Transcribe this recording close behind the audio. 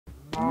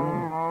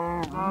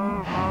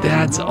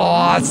That's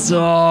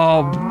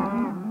awesome.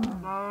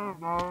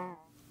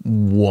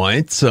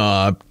 What's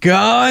up,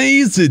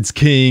 guys? It's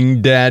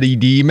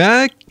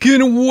KingDaddyDMAC,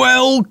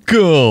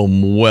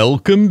 and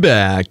welcome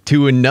back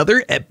to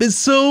another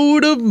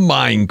episode of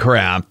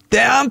Minecraft.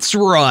 That's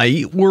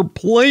right, we're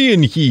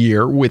playing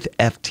here with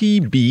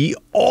FTB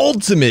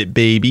Ultimate,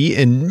 baby,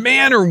 and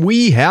man, are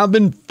we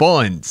having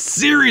fun.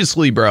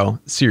 Seriously, bro,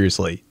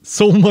 seriously,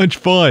 so much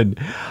fun.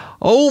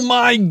 Oh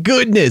my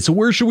goodness,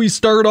 where should we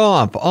start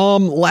off?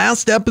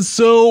 Last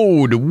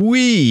episode,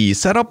 we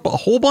set up a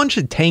whole bunch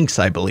of tanks,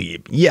 I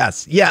believe.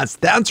 Yes,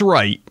 that's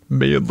right.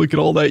 Man, look at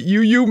all that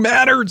UU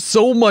matter.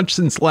 So much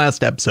since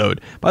last episode.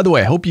 By the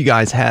way, I hope you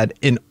guys had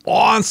an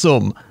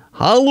awesome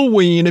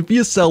Halloween if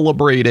you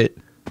celebrate it.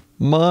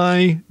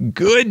 My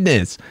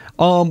goodness.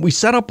 We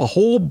set up a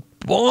whole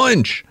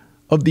bunch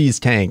of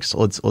these tanks.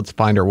 Let's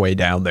find our way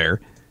down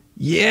there.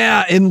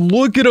 Yeah, and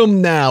look at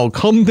them now.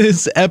 Come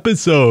this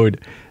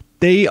episode.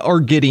 They are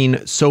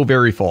getting so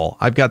very full.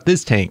 I've got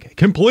this tank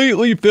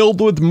completely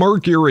filled with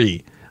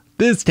mercury.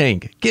 This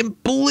tank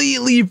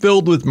completely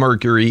filled with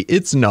mercury.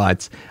 It's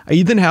nuts. I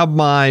even have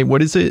my,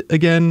 what is it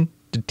again?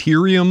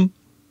 Deuterium?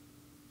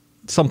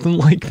 Something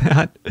like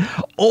that.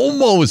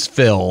 Almost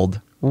filled.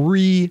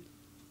 Ridiculous.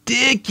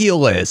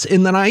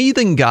 And then I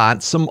even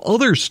got some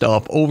other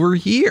stuff over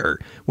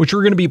here, which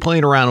we're going to be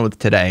playing around with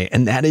today.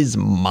 And that is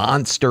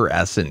Monster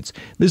Essence.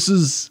 This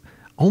is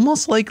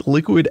almost like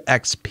Liquid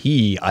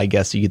XP, I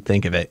guess you could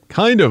think of it.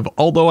 Kind of,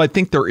 although I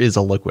think there is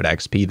a Liquid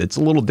XP that's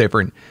a little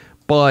different.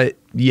 But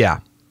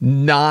yeah,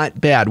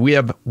 not bad. We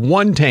have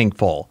 1 tank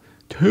full,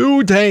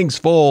 2 tanks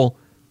full,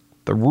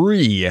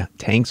 3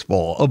 tanks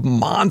full of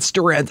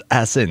Monster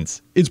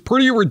Essence. It's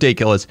pretty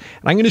ridiculous.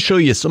 And I'm going to show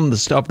you some of the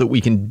stuff that we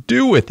can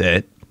do with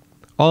it.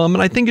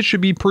 And I think it should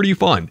be pretty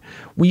fun.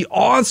 We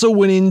also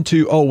went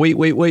into, oh,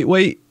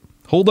 wait.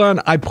 Hold on,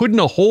 I put in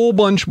a whole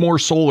bunch more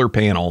solar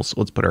panels.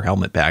 Let's put our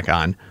helmet back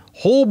on.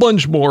 Whole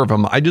bunch more of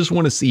them. I just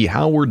want to see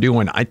how we're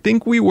doing. I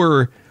think we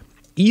were,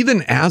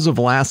 even as of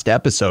last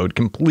episode,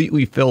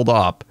 completely filled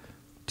up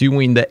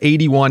doing the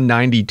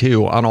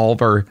 8192 on all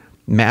of our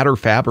Matter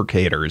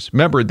Fabricators.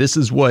 Remember, this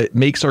is what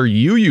makes our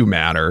UU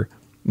matter.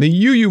 The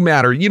UU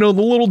matter, you know,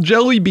 the little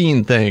jelly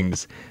bean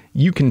things.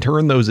 You can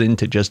turn those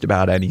into just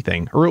about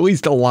anything, or at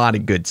least a lot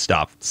of good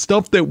stuff.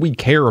 Stuff that we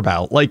care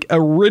about, like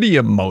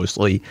iridium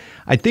mostly.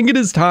 I think it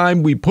is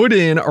time we put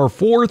in our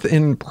 4th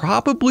and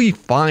probably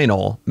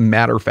final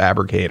Matter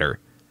Fabricator.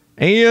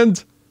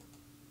 And,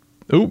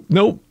 oh,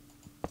 nope,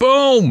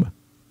 boom.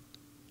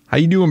 How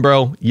you doing,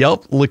 bro?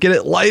 Yup, look at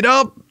it light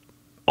up.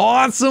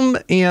 Awesome.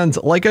 And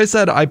like I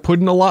said, I put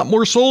in a lot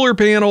more solar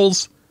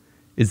panels.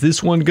 Is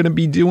this one going to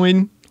be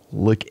doing?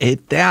 Look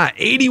at that,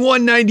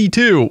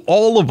 8192,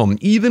 all of them,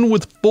 even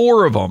with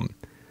 4 of them.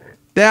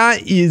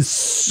 That is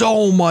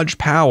so much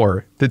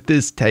power that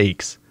this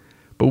takes.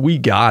 But we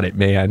got it,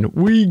 man.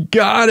 We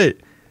got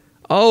it.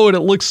 Oh, and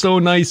it looks so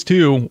nice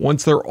too,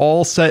 once they're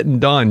all set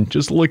and done.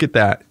 Just look at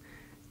that.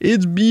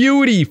 It's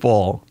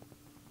beautiful.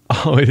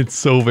 Oh, it's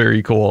so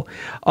very cool.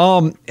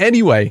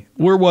 Anyway,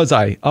 where was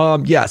I?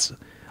 Yes.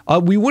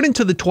 We went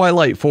into the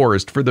Twilight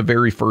Forest for the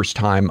very first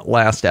time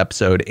last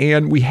episode,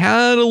 and we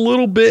had a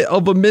little bit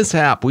of a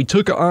mishap. We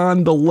took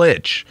on the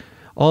Lich.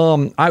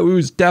 It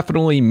was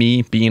definitely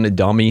me being a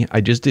dummy.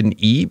 I just didn't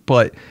eat,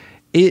 but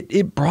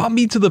it brought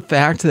me to the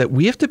fact that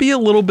we have to be a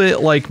little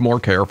bit more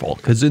careful,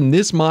 because in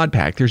this mod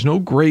pack, there's no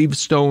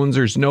gravestones,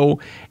 there's no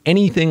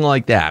anything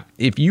like that.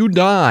 If you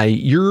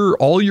die,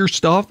 all your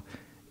stuff,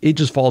 it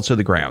just falls to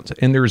the ground,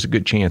 and there's a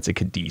good chance it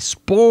could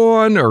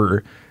despawn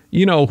or,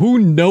 you know, who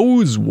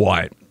knows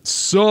what.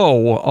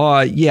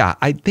 So, yeah,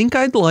 I think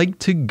I'd like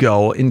to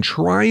go and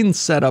try and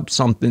set up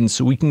something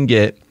so we can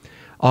get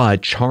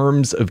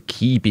Charms of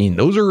Keeping.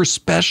 Those are a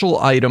special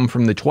item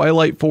from the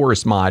Twilight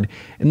Forest mod,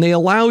 and they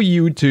allow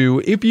you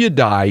to, if you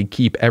die,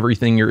 keep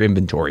everything in your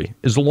inventory,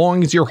 as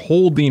long as you're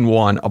holding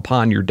one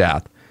upon your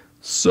death.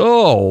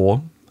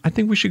 So, I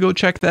think we should go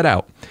check that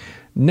out.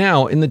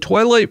 Now, in the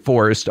Twilight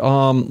Forest,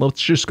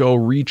 let's just go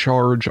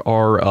recharge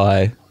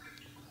our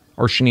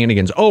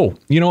shenanigans. Oh,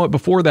 you know what?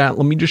 Before that,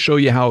 let me just show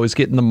you how I was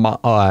getting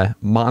the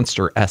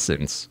Monster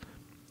Essence.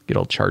 Get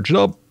all charged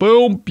up.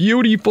 Boom.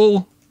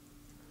 Beautiful.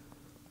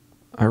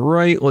 All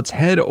right, let's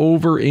head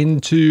over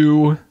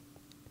into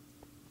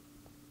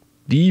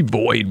the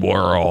Void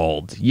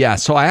World. Yeah,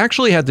 so I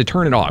actually had to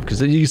turn it off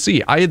because as you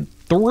see, I had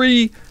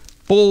 3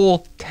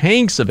 full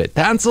tanks of it.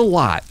 That's a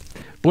lot.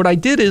 What I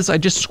did is I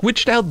just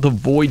switched out the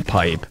Void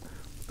Pipe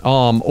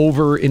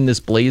over in this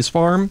Blaze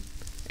Farm.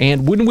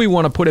 And when we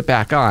want to put it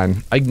back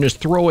on, I can just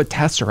throw a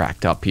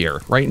Tesseract up here.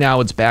 Right now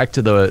it's back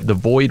to the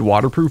Void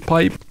waterproof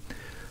pipe.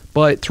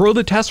 But throw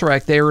the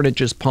Tesseract there and it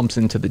just pumps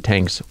into the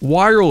tanks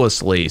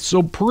wirelessly.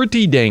 So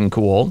pretty dang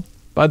cool.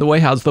 By the way,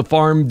 how's the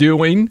farm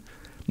doing?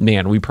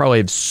 Man, we probably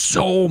have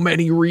so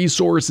many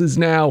resources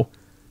now.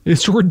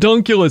 It's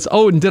redunculous.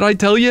 Oh, and did I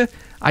tell you?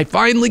 I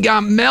finally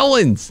got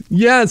melons.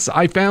 Yes,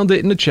 I found it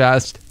in the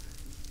chest.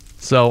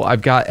 So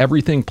I've got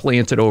everything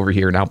planted over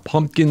here. Now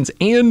pumpkins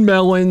and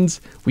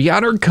melons. We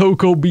got our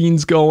cocoa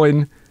beans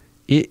going.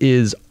 It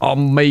is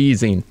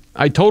amazing.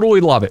 I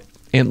totally love it.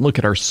 And look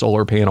at our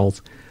solar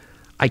panels.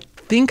 I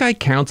think I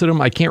counted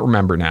them. I can't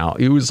remember now.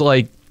 It was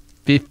like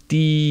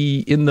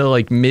 50 in the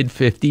like mid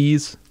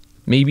 50s,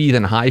 maybe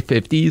even high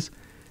 50s.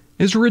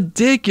 It's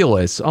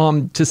ridiculous.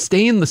 To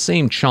stay in the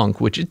same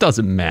chunk, which it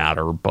doesn't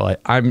matter,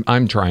 but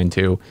I'm trying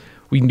to.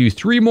 We can do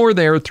 3 more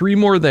there, 3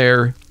 more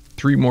there,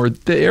 3 more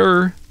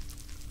there.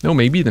 No,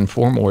 maybe even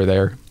 4 more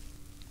there.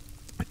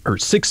 Or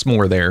 6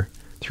 more there,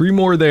 3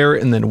 more there,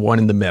 and then 1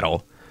 in the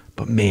middle.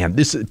 But man,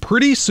 this is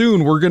pretty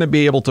soon we're going to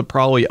be able to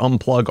probably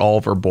unplug all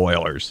of our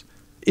boilers.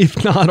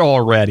 If not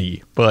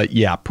already. But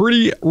yeah,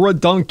 pretty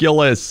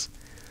redunculous.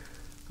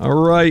 All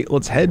right,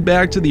 let's head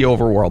back to the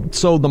overworld.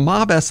 So the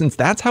mob essence,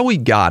 that's how we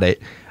got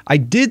it. I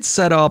did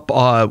set up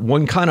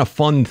one kind of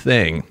fun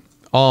thing.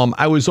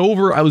 I was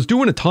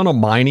doing a ton of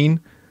mining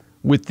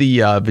with the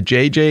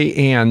JJ,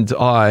 and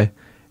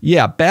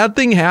yeah, bad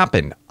thing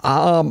happened.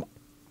 I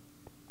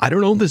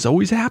don't know if this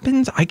always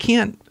happens.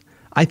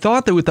 I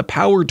thought that with the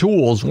power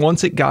tools,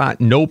 once it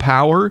got no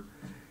power,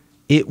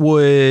 it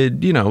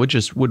would, it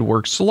just would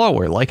work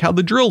slower, like how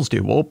the drills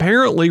do. Well,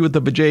 apparently with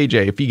the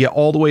JJ, if you get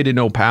all the way to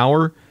no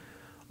power,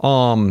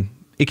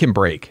 it can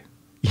break.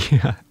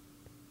 Yeah.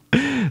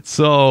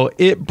 So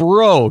it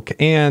broke,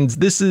 and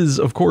this is,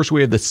 of course,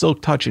 we have the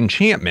Silk Touch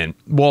enchantment.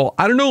 Well,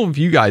 I don't know if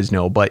you guys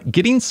know, but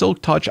getting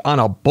Silk Touch on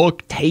a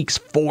book takes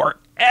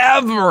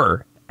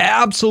forever.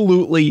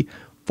 Absolutely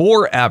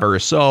forever.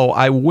 So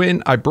I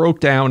broke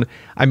down,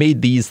 I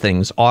made these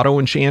things, auto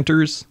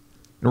enchanters.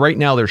 And right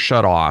now they're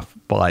shut off,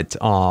 but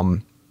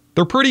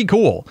they're pretty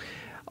cool.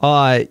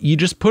 You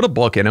just put a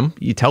book in them,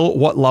 you tell it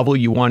what level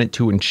you want it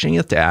to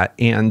enchant at,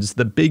 and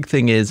the big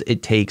thing is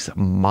it takes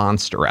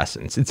monster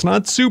essence. It's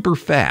not super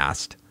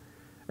fast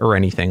or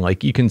anything,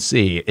 like you can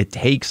see, it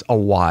takes a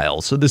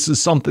while. So this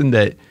is something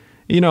that,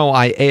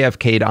 I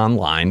AFK'd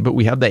online, but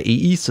we have the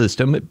AE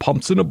system. It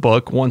pumps in a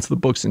book. Once the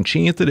book's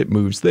enchanted, it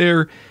moves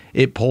there.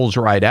 It pulls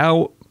right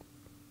out.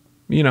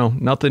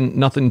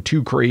 Nothing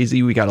too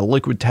crazy. We got a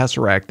liquid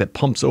tesseract that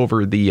pumps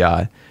over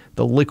the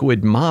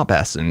liquid mob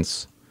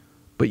essence.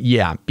 But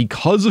yeah,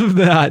 because of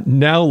that,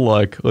 now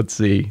look, let's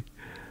see.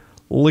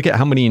 Look at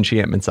how many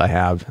enchantments I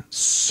have.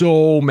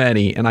 So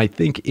many. And I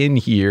think in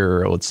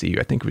here, let's see,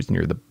 I think it was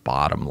near the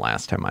bottom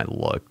last time I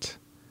looked.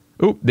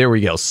 Oh, there we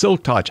go.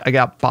 Silk Touch. I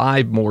got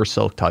 5 more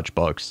Silk Touch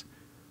books.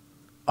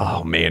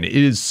 Oh man, it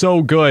is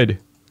so good.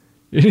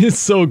 It is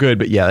so good.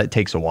 But yeah, it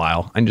takes a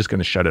while. I'm just going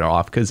to shut it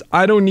off because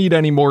I don't need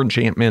any more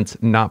enchantments.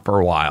 Not for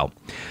a while.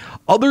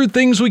 Other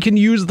things we can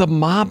use the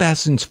mob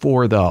essence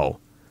for, though.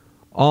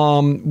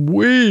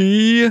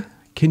 We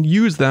can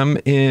use them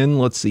in,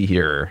 let's see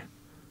here,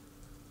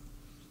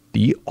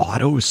 the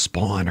auto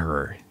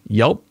spawner.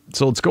 Yep.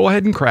 So let's go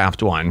ahead and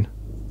craft one.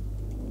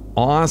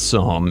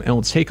 Awesome. And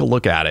let's take a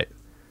look at it.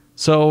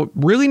 So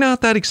really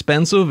not that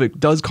expensive. It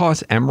does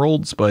cost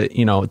emeralds, but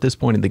at this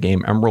point in the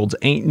game, emeralds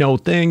ain't no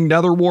thing.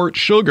 Nether wart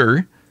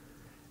sugar.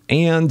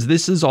 And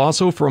this is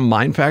also from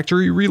Mine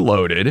Factory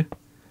Reloaded.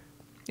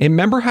 And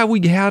remember how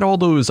we had all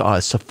those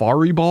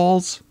safari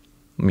balls?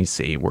 Let me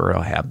see where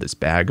I'll have this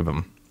bag of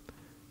them.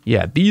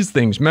 Yeah, these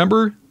things.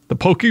 Remember the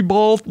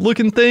Pokeball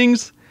looking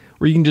things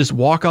where you can just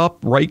walk up,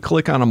 right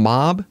click on a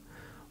mob?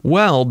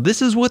 Well, this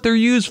is what they're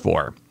used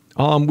for.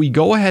 We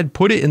go ahead,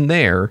 put it in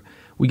there.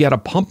 We got a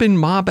pump in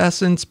mob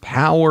essence,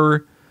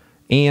 power,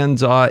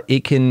 and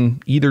it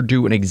can either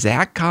do an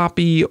exact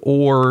copy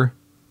or,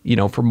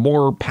 for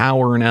more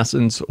power and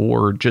essence,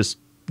 or just,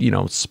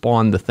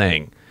 spawn the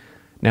thing.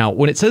 Now,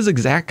 when it says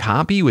exact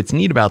copy, what's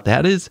neat about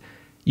that is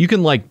you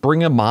can like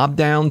bring a mob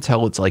down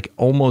till it's like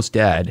almost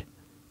dead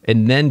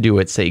and then do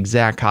it, say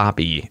exact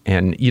copy,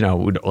 and it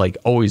would like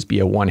always be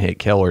a one-hit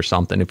kill or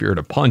something if you were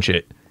to punch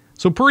it.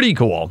 So pretty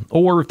cool.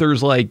 Or if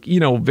there's like,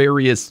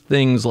 various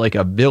things like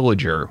a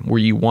villager where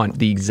you want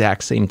the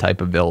exact same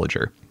type of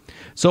villager.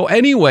 So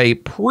anyway,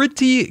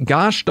 pretty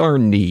gosh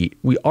darn neat.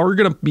 We are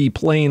going to be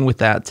playing with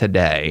that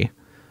today.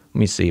 Let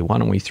me see. Why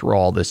don't we throw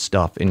all this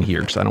stuff in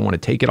here because I don't want to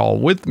take it all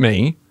with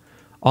me.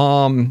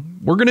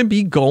 We're going to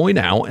be going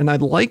out, and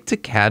I'd like to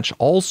catch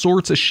all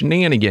sorts of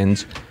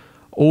shenanigans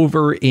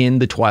over in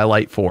the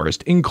Twilight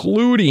Forest,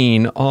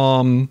 including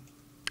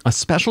a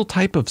special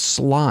type of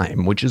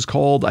slime, which is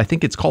called, I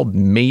think it's called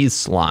maze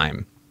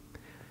slime.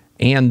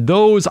 And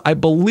those, I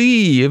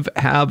believe,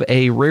 have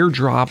a rare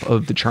drop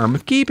of the Charm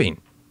of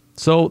Keeping.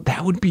 So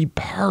that would be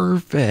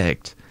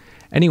perfect.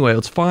 Anyway,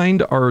 let's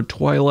find our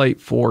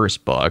Twilight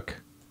Forest book.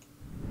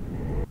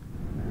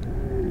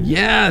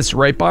 Yes,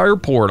 right by our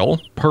portal.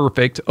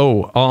 Perfect.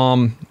 Oh,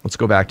 let's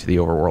go back to the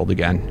overworld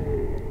again.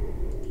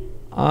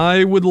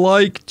 I would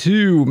like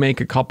to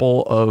make a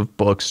couple of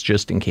books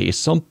just in case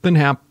something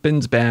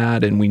happens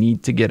bad and we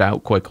need to get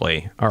out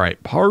quickly. All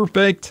right,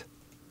 perfect.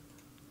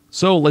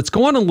 So let's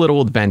go on a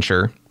little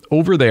adventure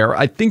over there.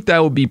 I think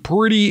that would be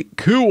pretty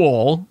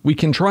cool. We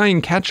can try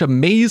and catch a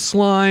maze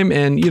slime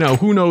and,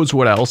 who knows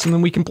what else. And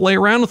then we can play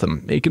around with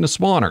them, making a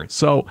spawner.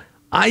 So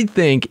I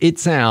think it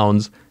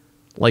sounds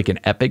like an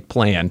epic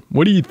plan.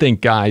 What do you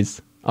think,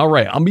 guys? All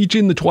right, I'll meet you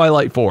in the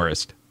Twilight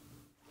Forest.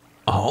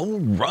 All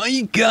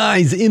right,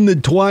 guys, in the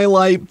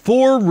Twilight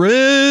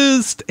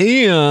Forest,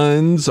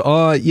 and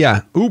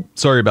yeah,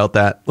 oops, sorry about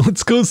that.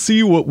 Let's go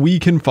see what we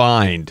can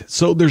find.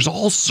 So there's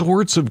all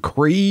sorts of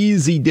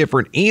crazy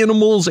different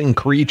animals and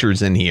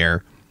creatures in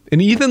here,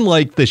 and even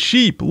like the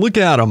sheep. Look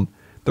at them;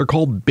 they're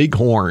called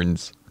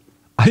bighorns.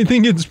 I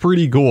think it's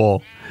pretty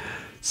cool.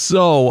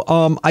 So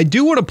I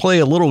do want to play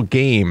a little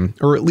game,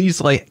 or at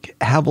least like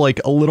have like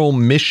a little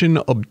mission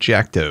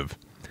objective,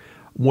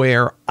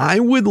 where I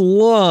would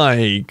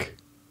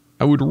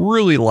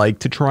really like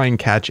to try and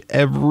catch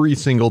every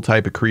single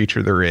type of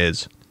creature there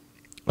is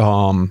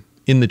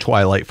in the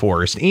Twilight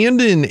Forest and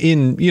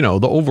in you know,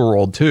 the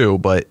overworld too,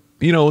 but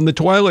you know, in the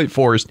Twilight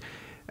Forest,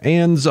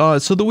 and so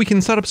that we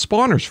can set up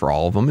spawners for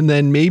all of them. And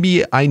then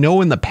maybe, I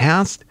know in the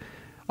past,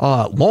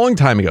 long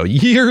time ago,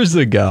 years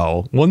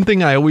ago, one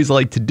thing I always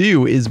like to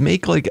do is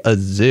make like a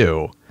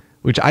zoo,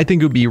 which I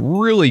think would be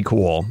really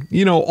cool,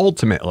 you know,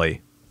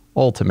 ultimately,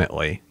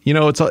 you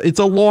know, it's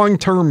a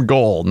long-term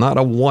goal, not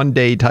a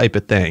one-day type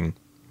of thing.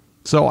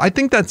 So I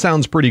think that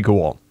sounds pretty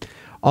cool.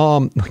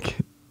 Look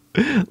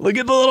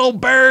at the little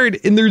bird,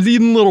 and there's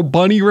even little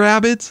bunny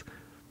rabbits.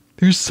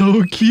 They're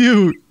so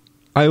cute.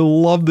 I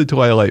love the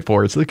Twilight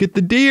Forest. Look at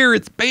the deer.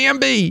 It's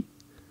Bambi.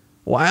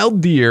 Wild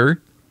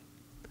deer.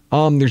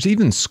 There's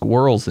even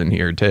squirrels in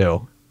here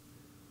too.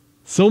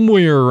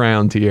 Somewhere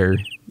around here.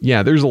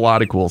 Yeah, there's a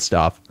lot of cool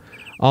stuff.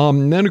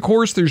 Then of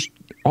course there's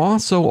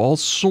also all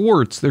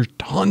sorts. There's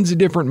tons of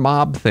different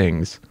mob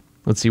things.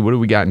 Let's see, what do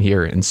we got in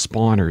here? And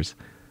spawners.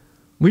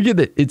 Look at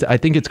it. I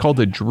think it's called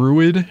a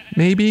druid,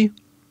 maybe?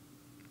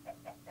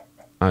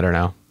 I don't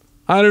know.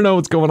 I don't know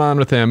what's going on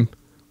with him.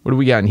 What do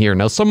we got in here?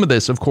 Now, some of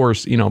this, of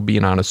course, you know,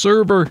 being on a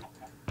server,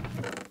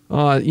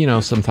 you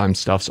know, sometimes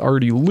stuff's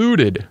already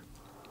looted.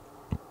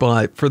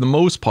 But for the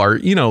most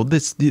part, you know,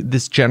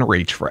 this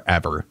generates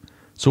forever.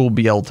 So we'll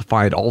be able to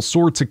find all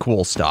sorts of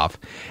cool stuff.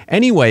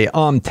 Anyway,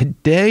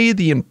 today,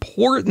 the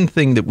important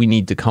thing that we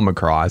need to come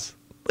across,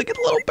 look at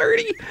the little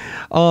birdie.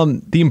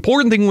 The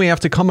important thing we have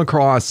to come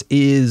across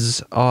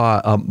is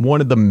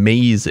one of the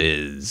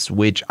mazes,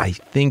 which I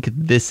think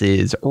this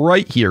is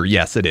right here.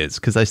 Yes, it is,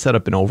 because I set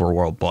up an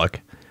overworld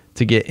book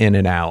to get in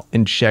and out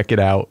and check it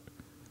out.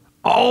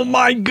 Oh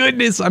my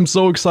goodness, I'm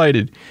so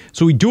excited.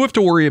 So we do have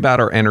to worry about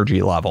our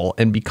energy level,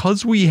 and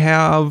because we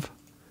have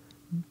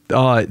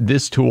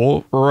this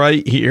tool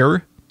right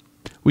here,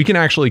 we can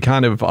actually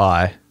kind of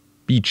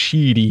be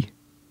cheaty,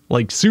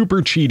 like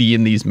super cheaty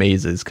in these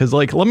mazes. Because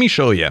like, let me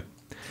show you.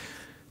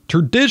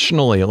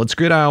 Traditionally, let's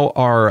get out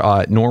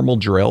our normal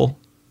drill.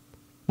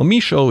 Let me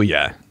show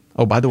you.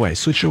 Oh, by the way, I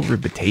switched over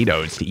to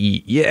potatoes to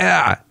eat.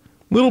 Yeah,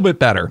 a little bit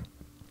better.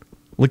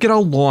 Look at how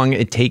long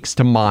it takes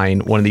to mine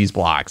one of these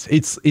blocks.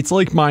 It's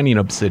like mining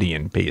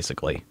obsidian,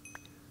 basically.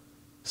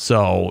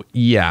 So,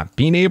 yeah,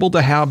 being able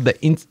to have the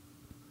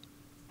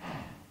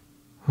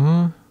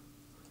All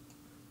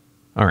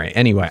right,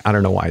 anyway, I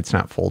don't know why it's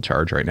not full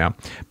charge right now.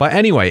 But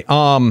anyway,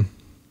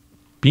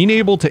 being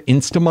able to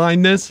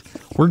insta-mine this,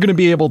 we're going to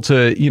be able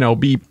to, you know,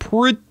 be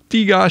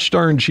pretty gosh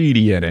darn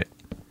cheaty in it.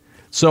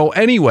 So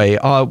anyway,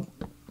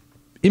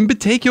 in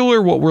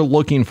particular, what we're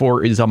looking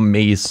for is a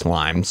maze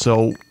slime.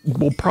 So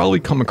we'll probably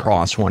come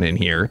across one in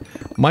here.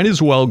 Might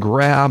as well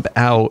grab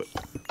out...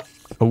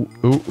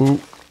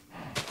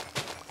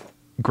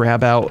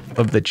 grab out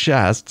of the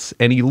chests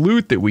any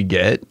loot that we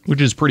get, which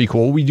is pretty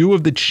cool. We do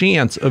have the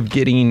chance of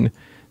getting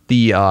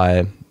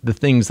the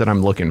things that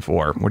I'm looking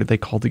for. What are they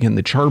called again?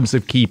 The charms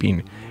of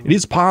keeping. It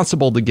is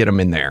possible to get them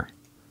in there.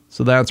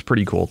 So that's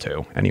pretty cool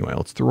too. Anyway,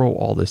 let's throw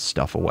all this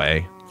stuff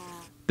away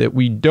that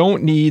we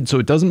don't need so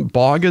it doesn't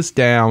bog us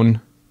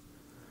down.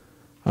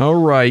 All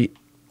right.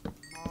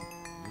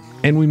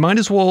 And we might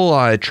as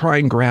well try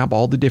and grab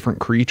all the different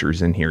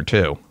creatures in here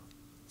too.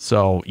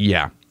 So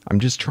yeah, I'm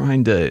just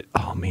trying to,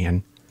 oh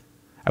man.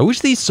 I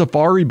wish these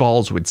safari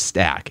balls would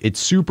stack. It's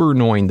super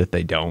annoying that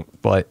they don't,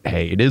 but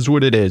hey, it is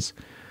what it is.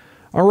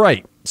 All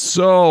right,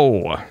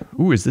 so,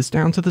 ooh, is this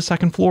down to the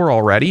second floor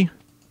already?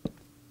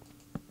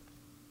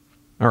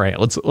 All right,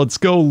 let's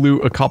go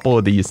loot a couple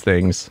of these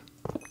things.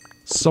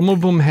 Some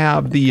of them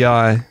have the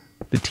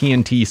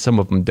TNT, some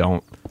of them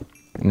don't.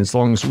 And as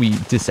long as we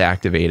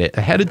deactivate it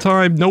ahead of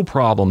time, no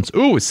problems.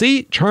 Ooh,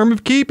 see? Charm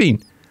of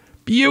keeping.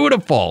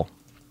 Beautiful.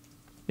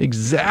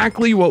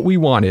 Exactly what we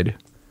wanted.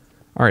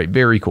 All right,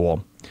 very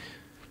cool.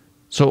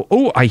 So,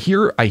 oh, I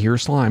hear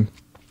slime.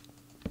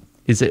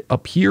 Is it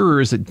up here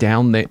or is it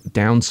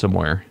down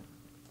somewhere?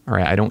 All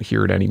right, I don't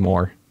hear it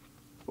anymore.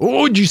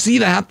 Oh, did you see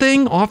that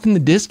thing off in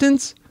the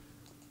distance?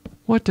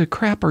 What the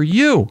crap are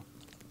you?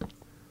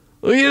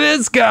 Look at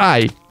this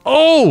guy.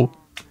 Oh,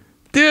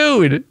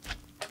 dude.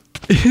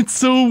 It's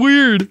so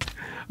weird.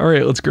 All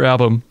right, let's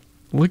grab him.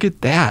 Look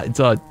at that.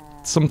 It's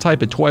some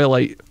type of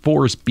Twilight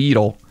Forest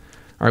beetle.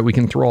 All right, we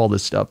can throw all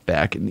this stuff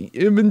back in the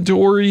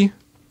inventory.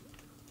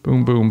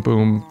 Boom, boom,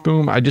 boom,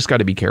 boom. I just got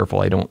to be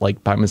careful. I don't,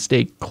 like, by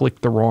mistake, click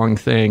the wrong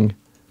thing.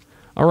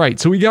 All right,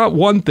 so we got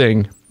one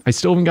thing. I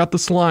still haven't got the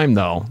slime,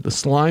 though. The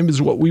slime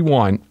is what we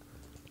want.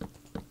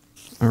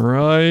 All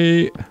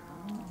right.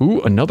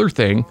 Ooh, another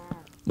thing.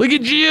 Look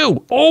at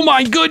you. Oh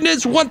my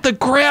goodness, what the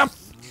crap?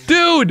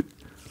 Dude,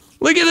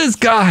 look at this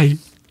guy.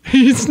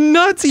 He's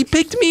nuts. He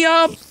picked me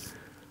up. Are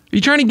you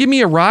trying to give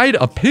me a ride?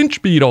 A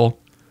pinch beetle.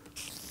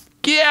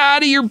 Get out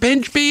of here,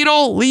 pinch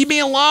beetle. Leave me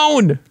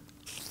alone.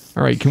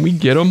 All right, can we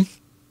get him?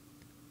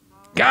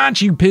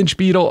 Got you, pinch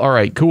beetle. All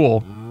right,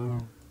 cool.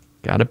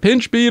 Got a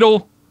pinch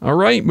beetle. All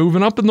right,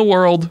 moving up in the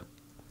world.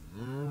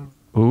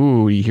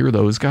 Ooh, you hear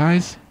those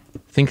guys?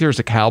 Think there's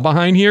a cow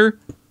behind here?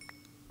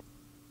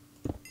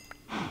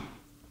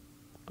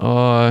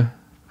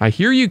 I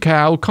hear you,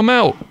 cow. Come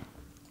out.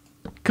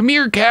 Come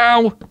here,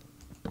 cow.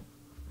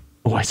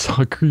 Oh, I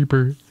saw a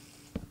creeper.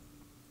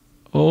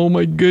 Oh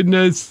my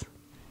goodness.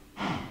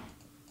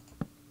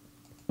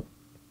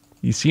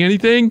 You see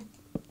anything?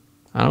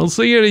 I don't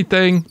see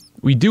anything.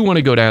 We do want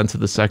to go down to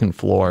the second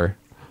floor.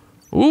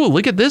 Ooh,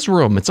 look at this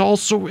room. It's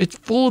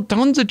full of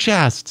tons of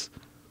chests.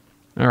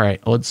 All right,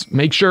 let's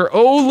make sure.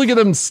 Oh, look at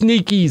them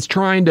sneakies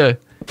trying to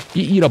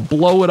get you to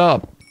blow it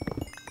up.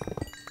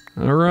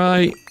 All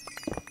right.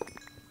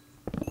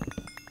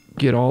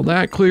 Get all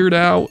that cleared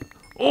out.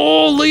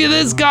 Oh, look at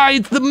this guy.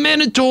 It's the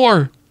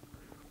Minotaur.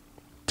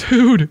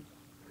 Dude.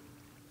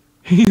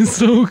 He's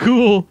so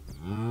cool.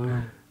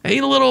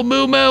 Hey, little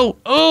moo-moo.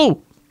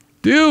 Oh,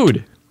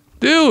 dude.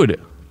 Dude.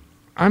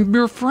 I'm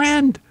your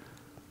friend.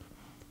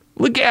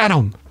 Look at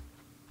him.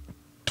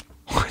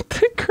 What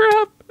the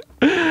crap?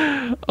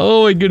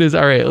 Oh my goodness.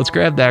 All right, let's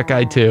grab that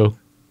guy too.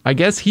 I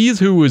guess he's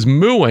who was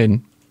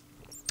mooing.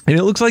 And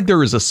it looks like there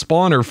was a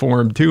spawner for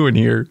him too in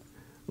here.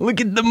 Look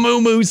at the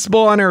moo-moo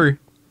spawner.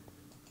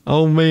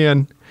 Oh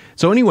man.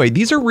 So anyway,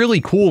 these are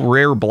really cool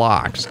rare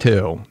blocks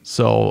too.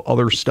 So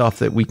other stuff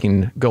that we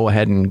can go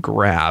ahead and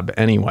grab.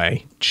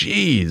 Anyway,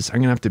 geez, I'm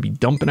gonna have to be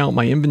dumping out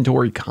my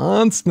inventory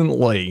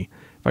constantly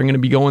if I'm gonna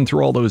be going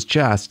through all those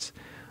chests.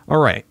 All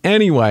right,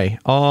 anyway,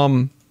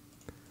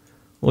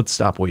 let's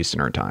stop wasting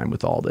our time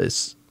with all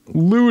this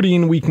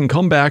looting. We can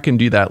come back and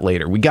do that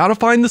later. We gotta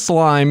find the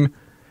slime,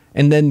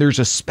 and then there's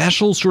a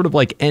special sort of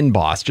like end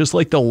boss, just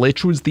like the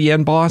Lich was the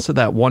end boss of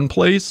that one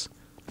place.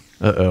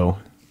 Uh-oh.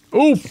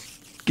 Oh,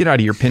 get out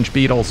of here, pinch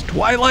beetles.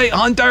 Twilight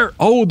Hunter!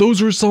 Oh,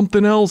 those are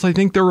something else. I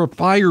think they're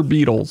fire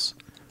beetles.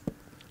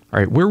 All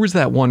right, where was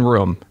that one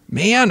room?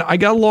 Man, I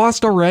got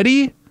lost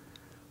already?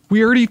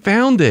 We already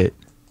found it.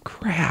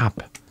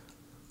 Crap.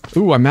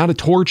 Ooh, I'm out of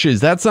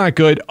torches. That's not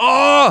good.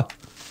 Oh!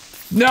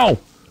 No!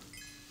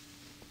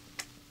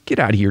 Get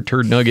out of here,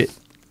 turd nugget.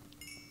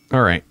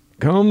 All right,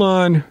 come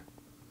on.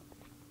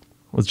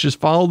 Let's just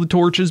follow the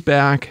torches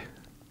back.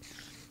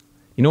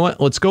 You know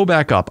what? Let's go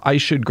back up. I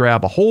should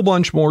grab a whole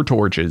bunch more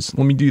torches.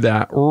 Let me do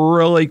that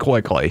really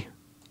quickly.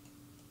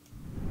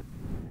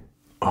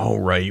 All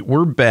right,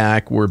 we're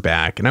back. We're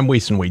back. And I'm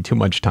wasting way too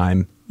much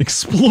time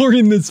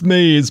exploring this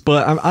maze,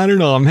 but I don't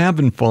know. I'm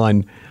having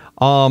fun.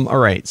 All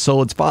right, so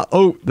let's follow.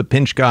 Oh, the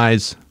pinch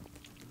guys.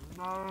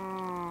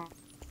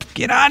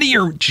 Get out of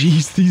here.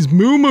 Jeez, these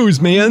moo-moos,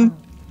 man.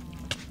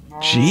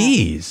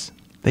 Jeez.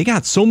 They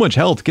got so much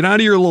health. Get out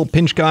of here, little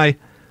pinch guy.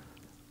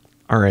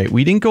 All right,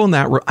 we didn't go in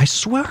that room. I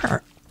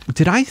swear,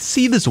 did I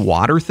see this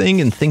water thing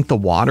and think the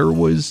water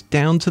was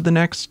down to the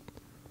next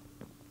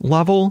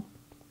level?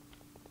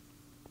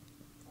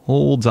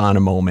 Hold on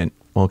a moment.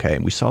 Okay,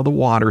 we saw the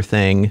water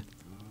thing.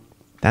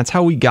 That's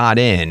how we got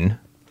in.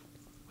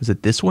 Was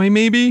it this way,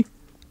 maybe?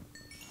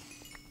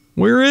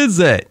 Where is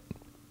it?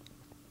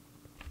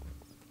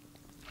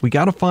 We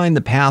gotta find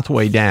the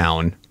pathway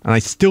down, and I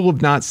still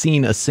have not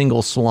seen a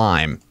single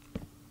slime.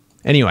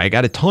 Anyway, I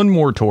got a ton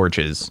more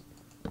torches.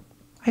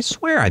 I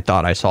swear I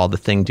thought I saw the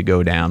thing to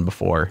go down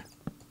before.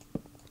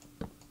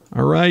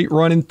 All right,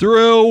 running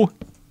through.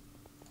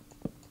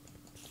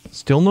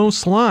 Still no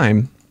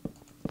slime.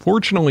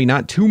 Fortunately,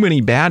 not too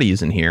many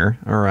baddies in here.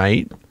 All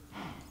right.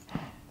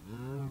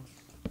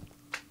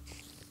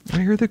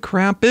 Where the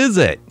crap is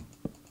it?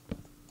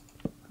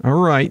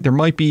 All right,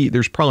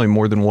 there's probably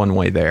more than one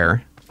way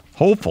there.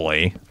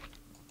 Hopefully.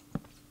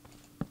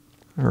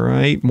 All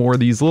right, more of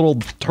these little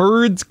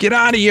turds. Get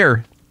out of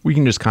here. We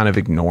can just kind of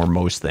ignore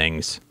most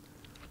things.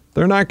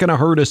 They're not going to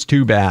hurt us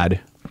too bad.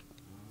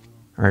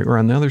 All right, we're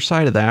on the other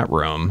side of that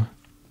room.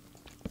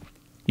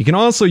 You can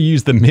also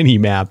use the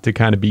mini-map to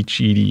kind of be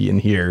cheaty in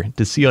here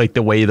to see like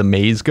the way the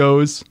maze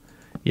goes.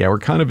 Yeah, we're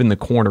kind of in the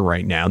corner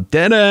right now.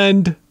 Dead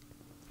end.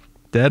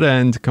 Dead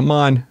end. Come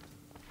on.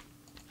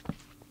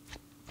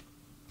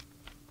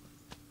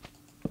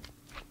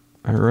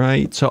 All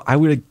right, so I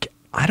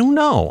don't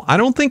know. I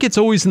don't think it's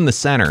always in the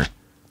center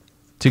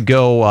to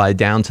go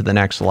down to the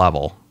next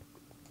level.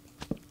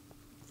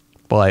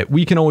 But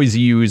we can always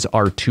use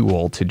our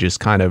tool to just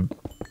kind of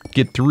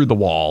get through the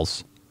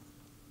walls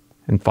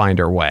and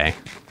find our way.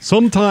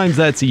 Sometimes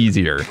that's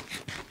easier.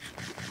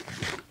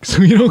 So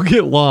we don't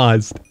get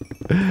lost.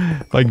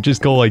 If I can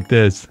just go like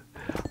this.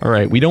 All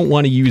right, we don't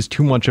want to use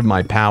too much of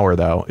my power,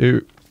 though.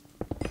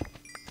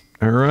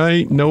 All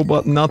right,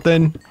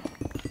 nothing.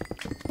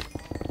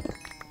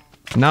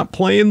 Not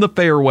playing the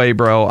fairway,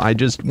 bro. I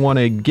just want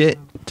to get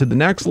to the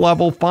next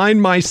level,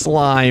 find my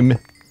slime,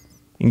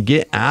 and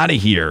get out of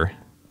here.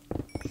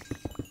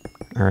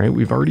 All right,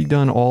 we've already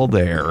done all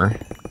there.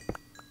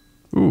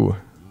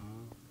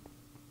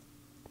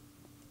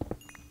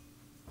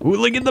 Ooh,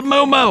 look at the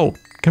Momo.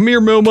 Come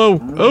here,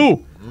 Momo.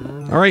 Oh,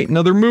 all right,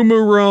 another Moo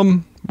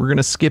room. We're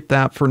gonna skip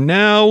that for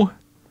now.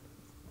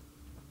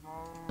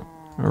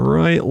 All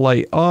right,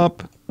 light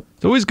up.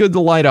 It's always good to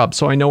light up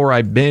so I know where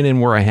I've been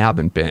and where I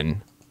haven't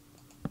been.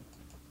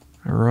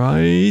 All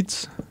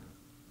right.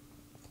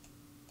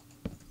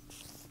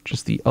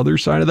 Just the other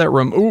side of that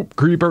room. Ooh,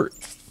 creeper.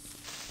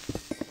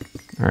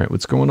 All right,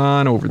 what's going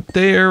on over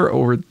there,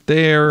 over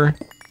there?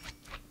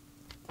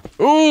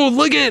 Ooh,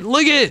 look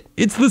it.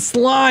 It's the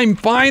slime,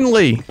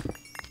 finally.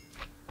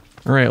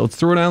 All right, let's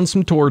throw down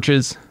some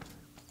torches.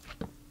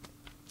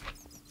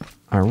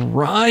 All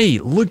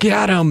right, look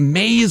at him,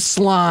 maze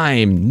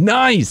slime,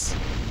 nice.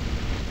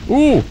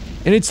 Ooh,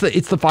 and it's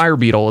the fire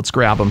beetle. Let's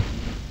grab him.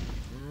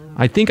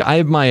 I think I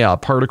have my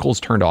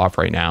particles turned off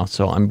right now,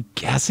 so I'm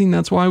guessing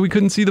that's why we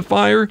couldn't see the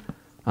fire.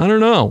 I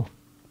don't know.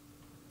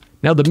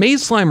 Now the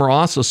maze slime are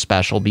also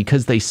special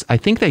because I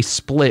think they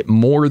split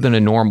more than a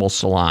normal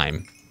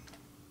slime.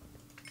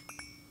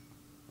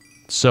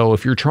 So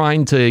if you're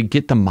trying to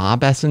get the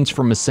mob essence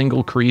from a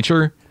single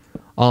creature,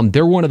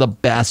 they're one of the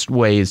best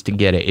ways to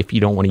get it if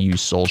you don't want to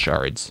use soul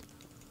shards.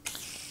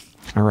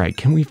 All right,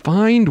 can we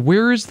find,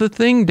 where is the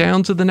thing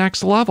down to the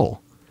next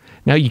level?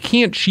 Now you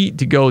can't cheat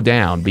to go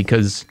down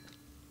because,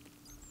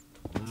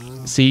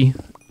 see,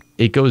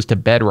 it goes to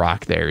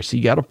bedrock there. So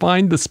you got to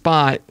find the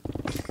spot.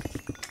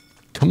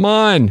 Come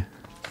on.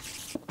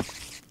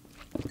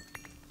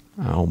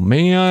 Oh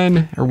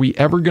man, are we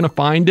ever going to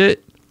find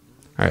it?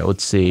 All right,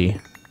 let's see.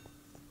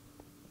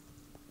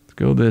 Let's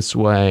go this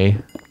way.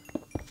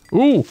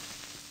 Ooh.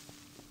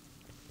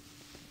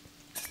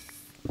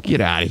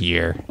 Get out of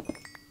here.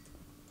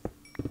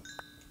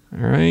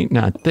 All right,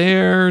 not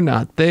there,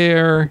 not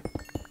there.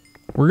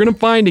 We're gonna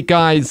find it,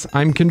 guys.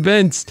 I'm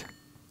convinced.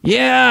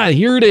 Yeah,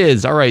 here it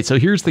is. All right, so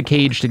here's the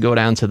cage to go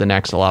down to the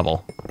next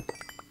level.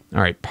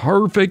 All right,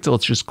 perfect.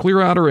 Let's just clear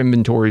out our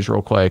inventories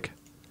real quick.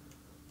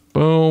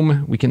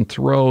 Boom. We can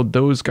throw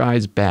those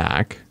guys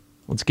back.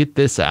 Let's get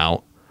this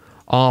out.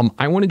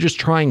 I want to just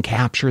try and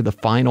capture the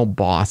final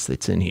boss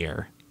that's in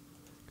here.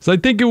 Because I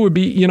think it would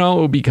be, you know,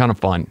 it would be kind of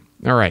fun.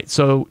 All right,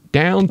 so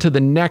down to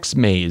the next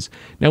maze.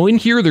 Now in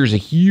here, there's a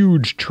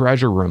huge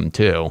treasure room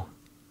too.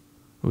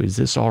 Oh, is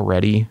this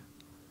already?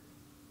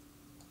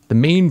 The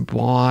main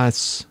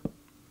boss.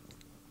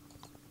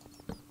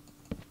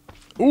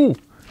 Ooh,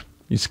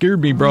 you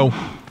scared me, bro.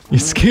 You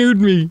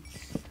scared me.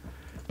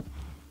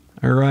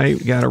 All right,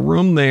 we got a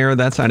room there.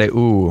 That's not it.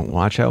 Ooh,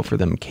 watch out for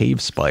them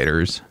cave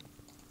spiders.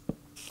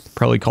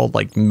 Probably called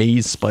like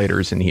maze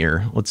spiders in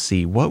here. Let's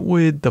see, what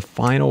would the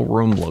final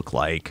room look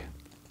like?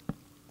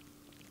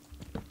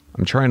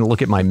 I'm trying to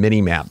look at my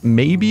mini map.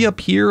 Maybe up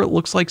here it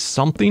looks like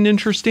something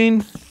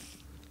interesting.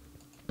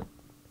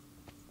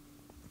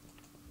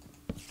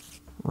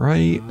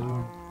 Right.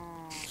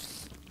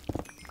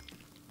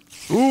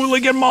 Ooh,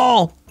 look at them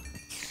all.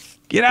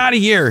 Get out of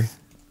here.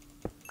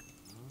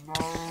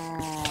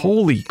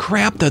 Holy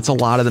crap, that's a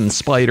lot of them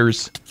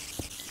spiders.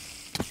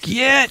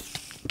 Get.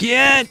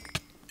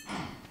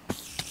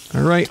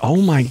 All right.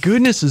 Oh my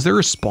goodness, is there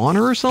a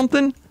spawner or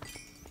something?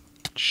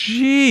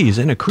 Jeez,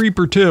 and a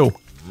creeper too.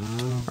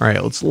 All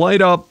right, let's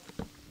light up.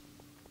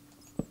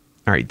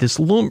 All right, this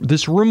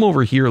room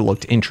over here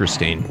looked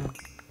interesting.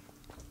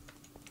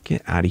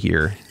 Get out of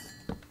here.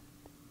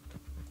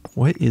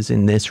 What is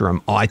in this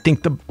room? Oh, I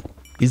think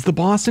is the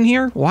boss in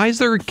here? Why is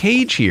there a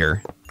cage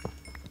here?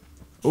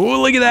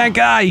 Oh, look at that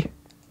guy.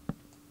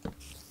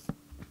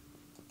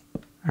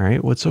 All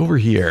right, what's over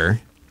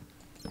here?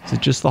 Is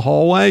it just the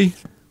hallway?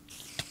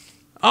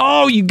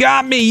 Oh, you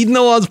got me, even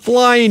though I was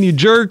flying, you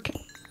jerk.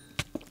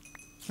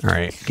 All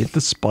right, get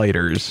the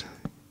spiders.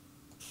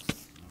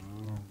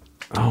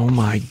 Oh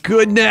my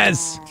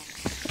goodness.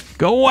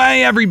 Go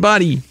away,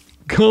 everybody.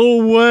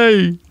 Go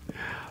away.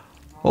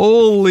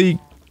 Holy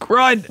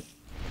crud.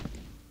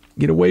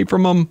 Get away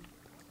from them.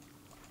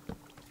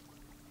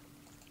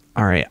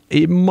 All right,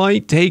 it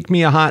might take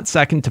me a hot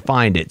second to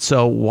find it.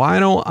 So why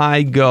don't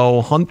I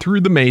go hunt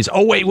through the maze?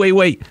 Oh,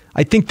 wait.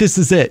 I think this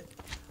is it.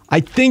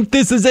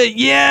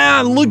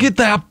 Yeah, look at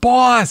that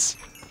boss.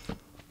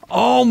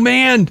 Oh,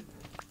 man.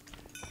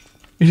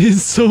 It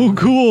is so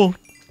cool.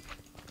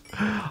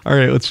 All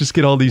right, let's just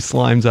get all these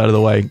slimes out of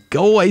the way.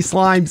 Go away,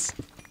 slimes.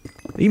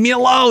 Leave me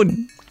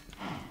alone.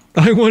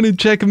 I want to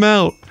check him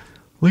out.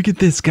 Look at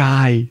this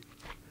guy.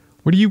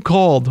 What are you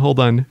called? Hold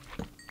on.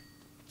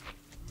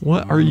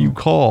 What are you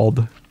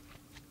called?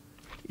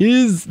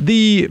 Is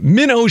the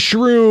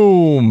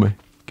Minoshroom.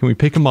 Can we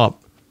pick him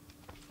up?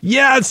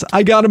 Yes,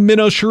 I got a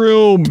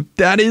Minoshroom.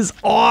 That is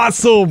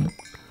awesome.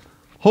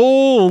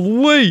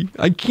 Holy,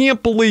 I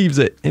can't believe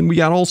it. And we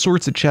got all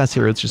sorts of chests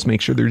here. Let's just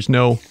make sure there's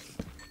no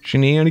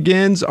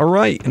shenanigans. All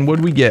right, and what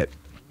do we get?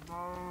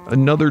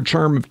 Another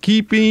charm of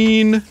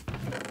keeping.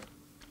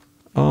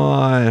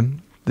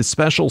 The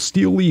special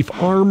steel leaf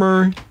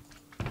armor.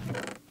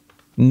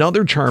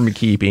 Another charm of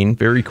keeping.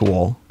 Very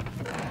cool.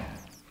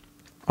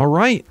 All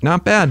right,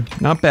 not bad.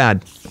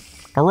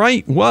 All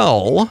right,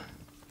 well,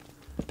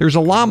 there's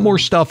a lot more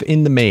stuff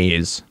in the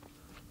maze.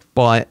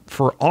 But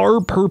for our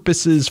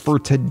purposes for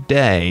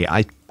today,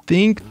 I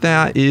think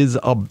that is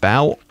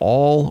about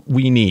all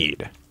we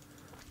need.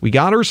 We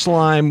got our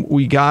slime.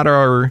 We got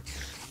our,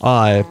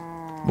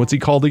 what's he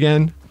called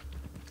again?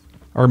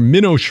 Our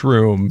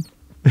Minoshroom.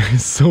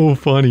 So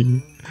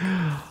funny.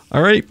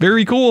 All right,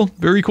 very cool,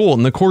 very cool.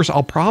 And of course,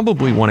 I'll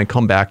probably want to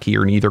come back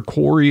here and either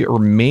quarry or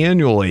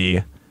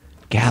manually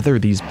gather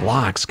these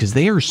blocks because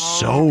they are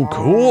so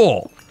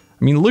cool.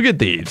 I mean, look at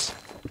these.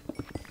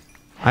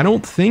 I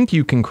don't think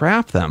you can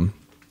craft them.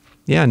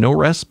 Yeah, no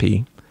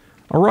recipe.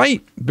 All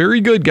right,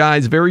 very good,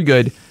 guys, very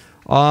good.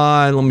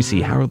 Let me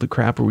see, how the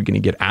crap are we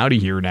going to get out of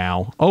here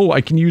now? Oh,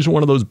 I can use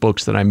one of those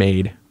books that I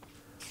made.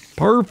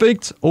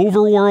 Perfect,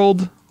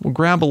 overworld. We'll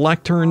grab a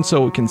lectern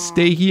so it can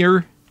stay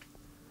here.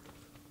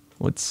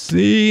 Let's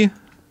see.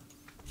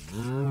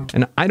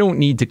 And I don't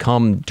need to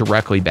come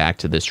directly back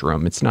to this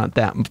room. It's not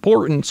that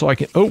important, so I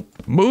can... Oh,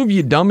 move,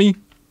 you dummy.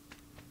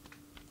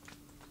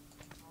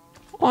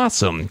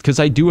 Awesome, because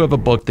I do have a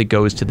book that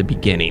goes to the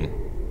beginning.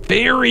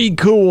 Very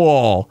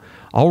cool.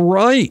 All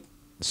right.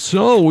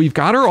 So we've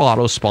got our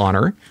auto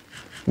spawner.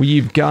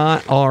 We've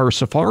got our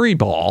safari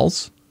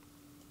balls.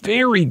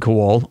 Very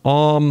cool.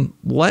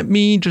 Let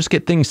me just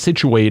get things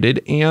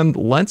situated and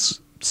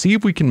let's see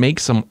if we can make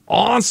some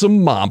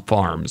awesome mob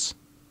farms.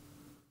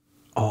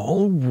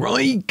 All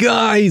right,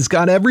 guys,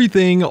 got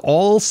everything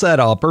all set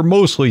up, or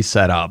mostly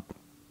set up.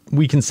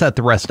 We can set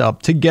the rest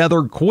up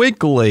together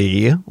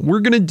quickly.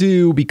 We're going to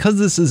do, because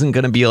this isn't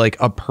going to be like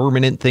a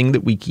permanent thing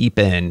that we keep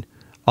in,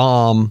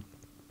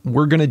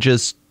 we're going to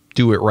just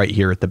do it right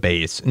here at the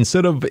base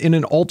instead of in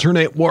an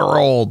alternate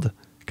world.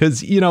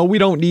 Because, you know, we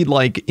don't need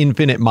like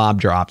infinite mob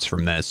drops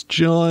from this,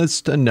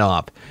 just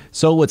enough.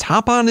 So let's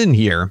hop on in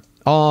here.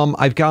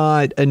 I've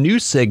got a new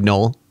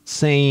signal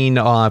saying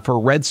for a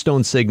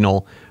redstone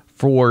signal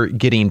for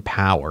getting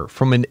power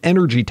from an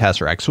energy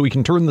tesseract, so we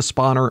can turn the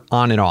spawner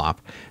on and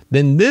off.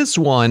 Then this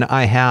one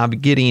I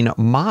have getting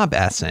mob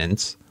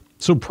essence,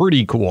 so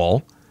pretty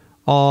cool.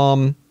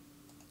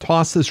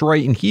 Toss this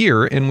right in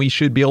here and we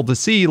should be able to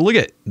see, look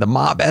at the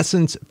mob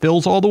essence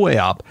fills all the way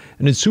up.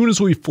 And as soon as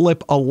we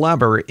flip a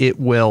lever, it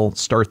will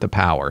start the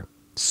power.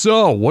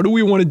 So what do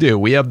we want to do?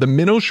 We have the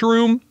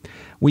Minoshroom,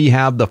 we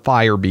have the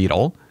fire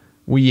beetle,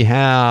 we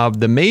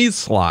have the maze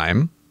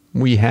slime,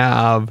 we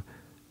have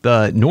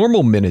the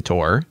normal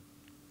minotaur,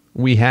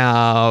 we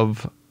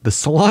have the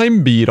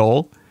slime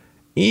beetle,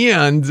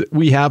 and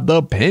we have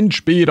the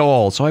pinch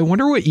beetle. So I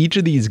wonder what each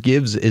of these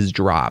gives as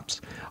drops.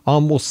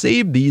 We'll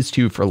save these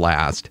two for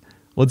last.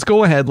 Let's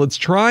go ahead. Let's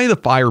try the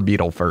fire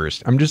beetle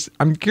first.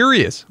 I'm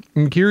curious.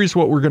 I'm curious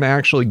what we're going to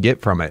actually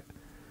get from it.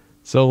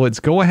 So let's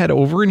go ahead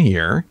over in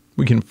here.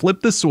 We can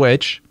flip the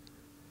switch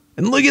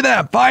and look at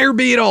that, fire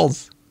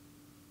beetles.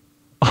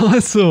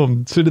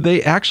 Awesome. So did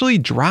they actually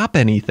drop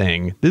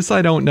anything? This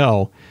I don't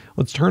know.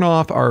 Let's turn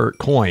off our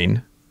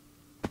coin.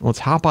 Let's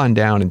hop on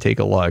down and take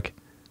a look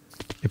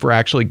if we're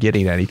actually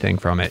getting anything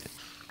from it.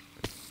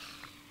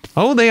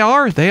 Oh, they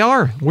are. They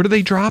are. What are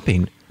they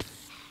dropping?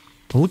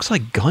 It looks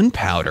like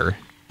gunpowder.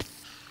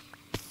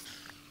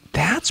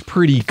 That's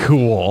pretty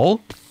cool.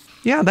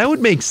 Yeah, that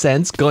would make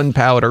sense.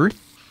 Gunpowder.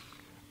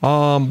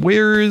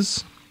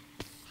 Where's...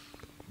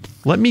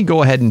 Let me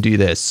go ahead and do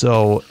this.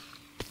 So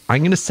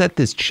I'm going to set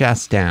this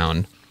chest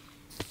down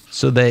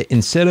so that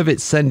instead of it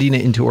sending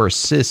it into our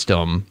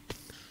system,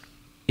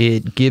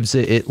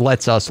 it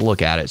lets us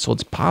look at it. So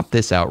let's pop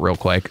this out real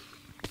quick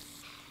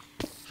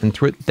and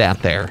throw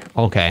that there.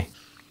 Okay.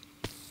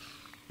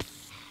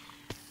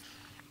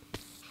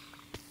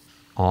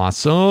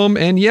 Awesome.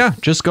 And yeah,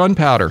 just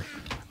gunpowder.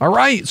 All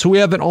right. So we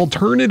have an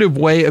alternative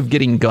way of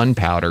getting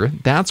gunpowder.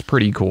 That's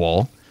pretty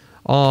cool.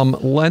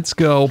 Let's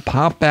go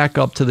pop back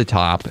up to the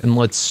top and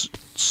let's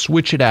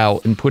switch it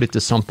out and put it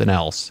to something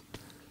else.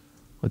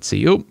 Let's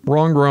see. Oh,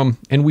 wrong room.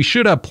 And we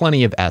should have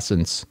plenty of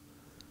essence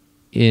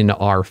in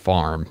our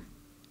farm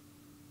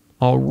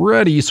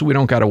already, so we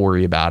don't got to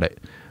worry about it.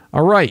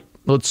 All right.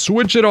 Let's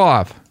switch it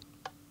off.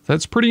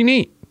 That's pretty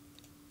neat.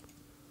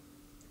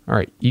 All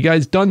right. You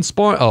guys done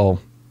spawn? Oh.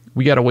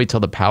 We got to wait till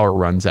the power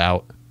runs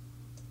out.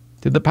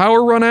 Did the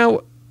power run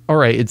out? All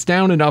right, it's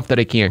down enough that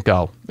it can't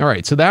go. All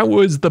right, so that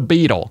was the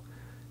beetle.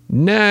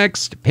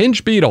 Next,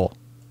 pinch beetle.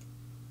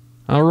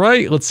 All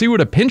right, let's see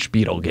what a pinch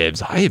beetle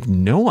gives. I have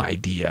no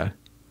idea.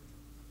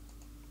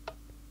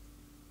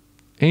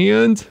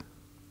 And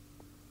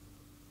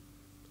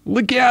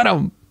look at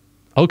them.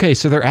 Okay,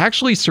 so they're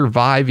actually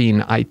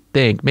surviving, I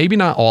think. Maybe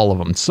not all of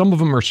them. Some of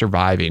them are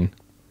surviving.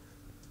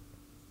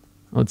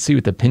 Let's see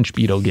what the pinch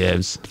beetle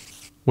gives.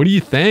 What do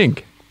you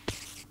think?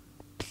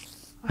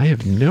 I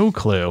have no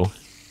clue.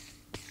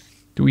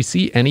 Do we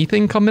see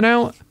anything coming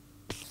out?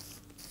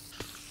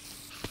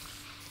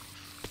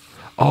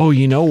 Oh,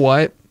 you know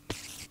what?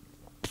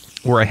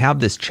 Where I have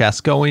this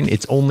chest going,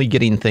 it's only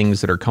getting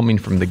things that are coming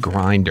from the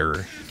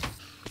grinder.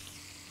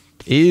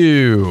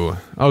 Ew.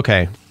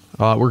 Okay.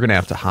 We're going to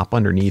have to hop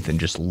underneath and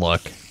just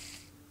look.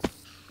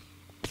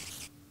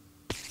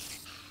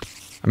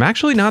 I'm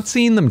actually not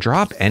seeing them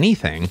drop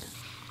anything.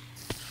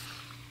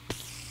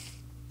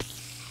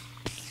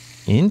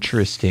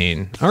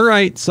 Interesting. All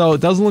right, so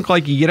it doesn't look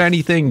like you get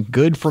anything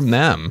good from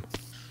them.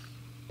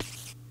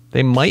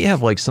 They might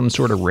have like some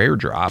sort of rare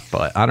drop,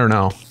 but I don't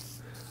know.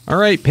 All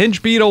right,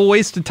 pinch beetle,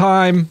 waste of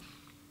time.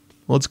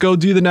 Let's go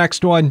do the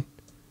next one.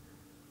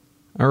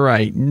 All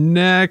right,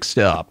 next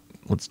up.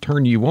 Let's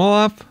turn you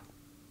off.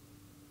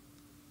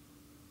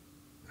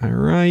 All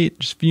right,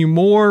 just a few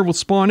more. We'll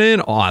spawn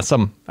in.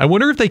 Awesome. I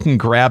wonder if they can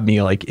grab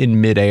me like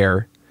in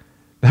midair.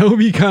 That would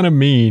be kind of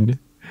mean.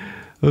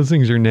 Those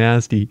things are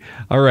nasty.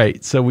 All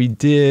right, so we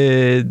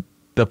did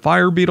the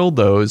fire beetle,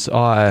 those.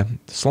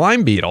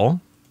 Slime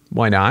beetle.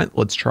 Why not?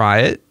 Let's try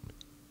it.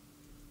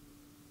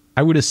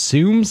 I would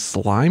assume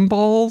slime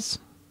balls.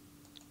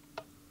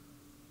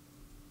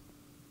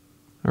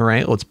 All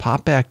right, let's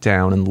pop back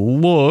down and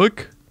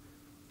look.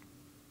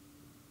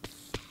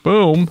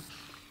 Boom.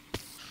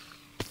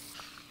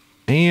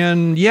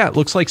 And yeah, it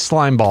looks like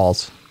slime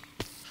balls.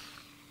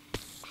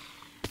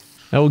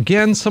 Now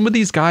again, some of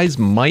these guys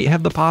might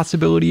have the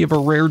possibility of a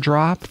rare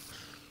drop.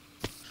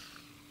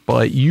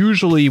 But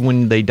usually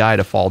when they die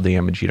to fall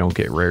damage, you don't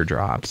get rare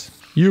drops.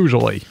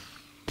 Usually.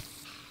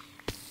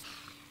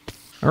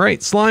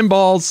 Alright, slime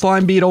balls,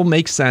 slime beetle,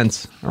 makes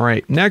sense.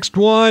 Alright, next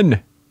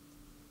one.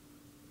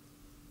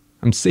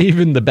 I'm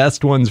saving the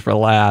best ones for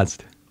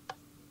last.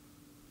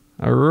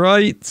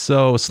 Alright,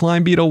 so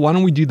slime beetle, why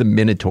don't we do the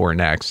Minotaur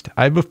next?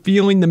 I have a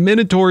feeling the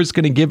Minotaur is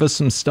going to give us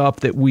some stuff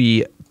that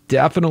we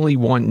definitely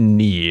want and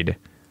need.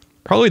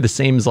 Probably the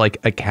same as like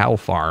a cow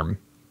farm.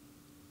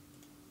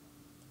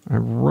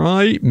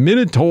 Alright,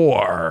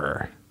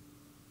 Minotaur.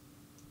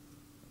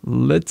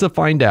 Let's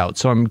find out.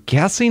 So I'm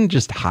guessing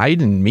just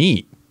hide and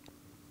meat.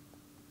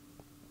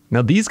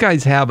 Now these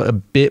guys have a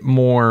bit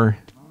more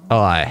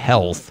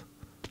health.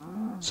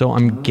 So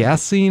I'm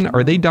guessing,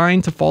 are they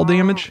dying to fall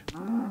damage?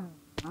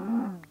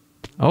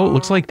 Oh, it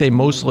looks like they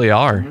mostly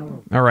are.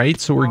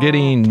 Alright, so we're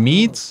getting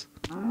meats.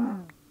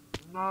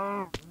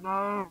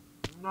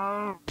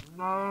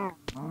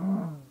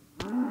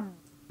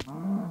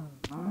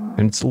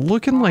 And it's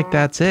looking like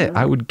that's it.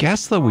 I would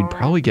guess that we'd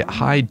probably get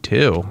hide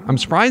too. I'm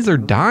surprised they're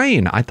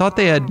dying. I thought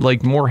they had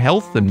like more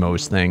health than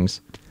most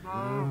things.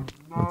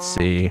 Let's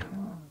see.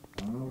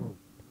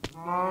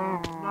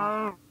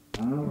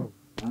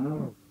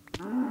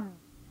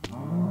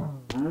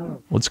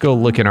 Let's go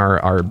look in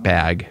our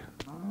bag.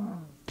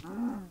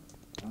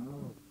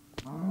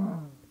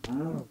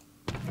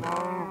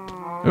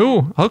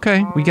 Ooh,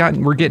 okay.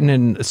 We're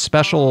getting a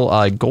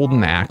special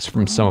golden axe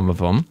from some of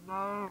them.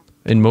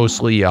 And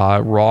mostly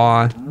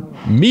raw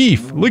meat.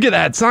 Look at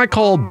that. It's not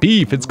called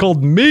beef. It's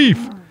called meat.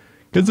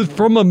 Because it's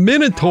from a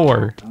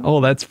Minotaur.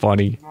 Oh, that's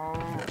funny.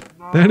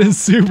 That is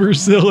super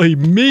silly.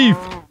 Meat.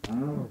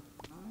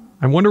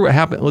 I wonder what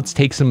happened. Let's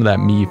take some of that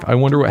meat. I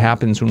wonder what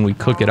happens when we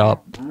cook it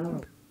up.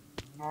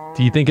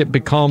 Do you think it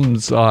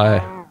becomes, I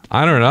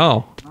don't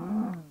know.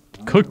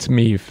 Cooked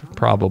meat,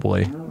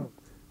 probably.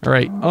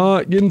 Alright,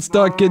 getting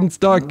stuck.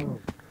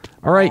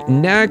 Alright,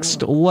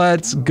 next,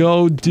 let's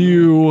go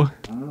do...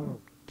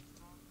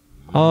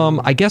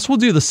 I guess we'll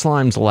do the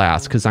slimes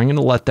last, because I'm going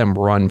to let them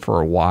run for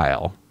a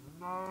while.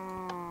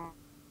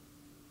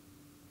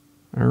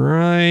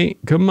 Alright,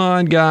 come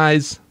on,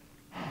 guys.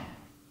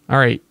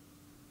 Alright.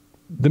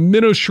 The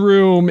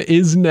Minoshroom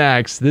is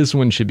next. This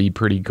one should be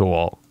pretty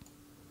cool.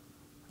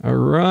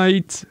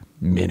 Alright,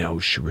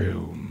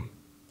 Minoshroom.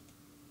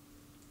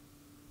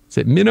 Is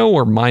it Minnow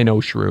or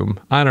Minoshroom?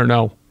 I don't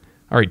know.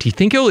 Alright, do you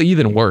think it'll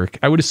even work?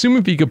 I would assume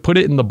if you could put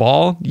it in the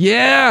ball.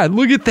 Yeah,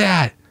 look at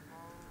that!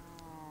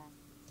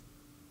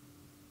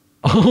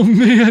 Oh,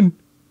 man.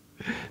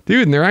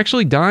 Dude, and they're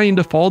actually dying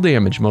to fall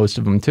damage, most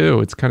of them, too.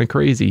 It's kind of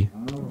crazy.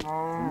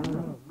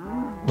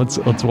 Let's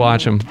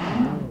watch them.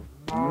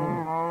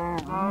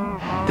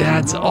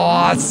 That's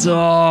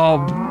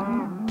awesome!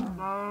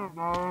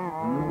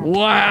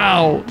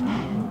 Wow!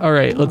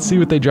 Alright, let's see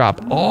what they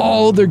drop.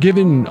 Oh, they're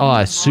giving,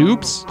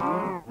 soups?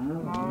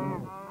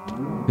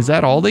 Is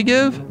that all they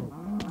give?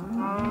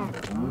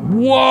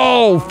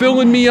 Whoa!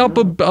 Filling me up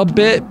a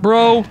bit,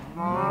 bro.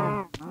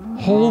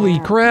 Holy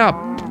crap.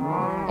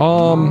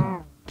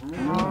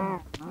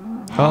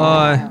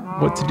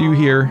 What to do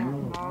here?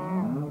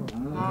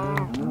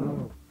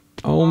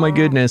 Oh my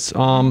goodness,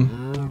 we'll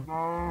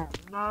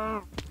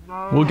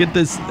get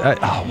this,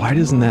 oh, why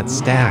doesn't that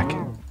stack?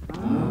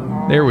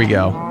 There we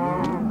go.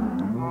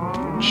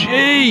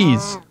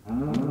 Jeez!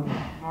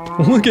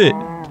 Look at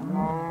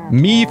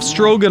Meef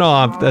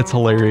Stroganoff, that's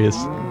hilarious.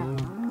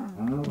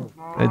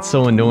 It's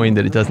so annoying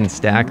that it doesn't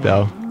stack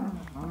though.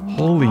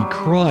 Holy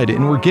crud,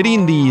 and we're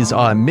getting these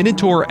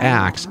Minotaur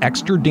Axe,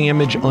 extra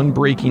damage,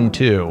 unbreaking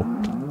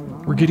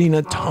 2. We're getting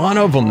a ton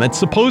of them. That's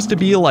supposed to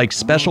be like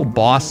special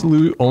boss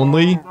loot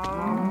only.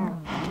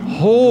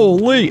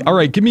 Holy,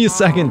 alright, give me a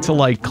second to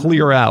like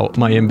clear out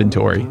my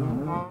inventory.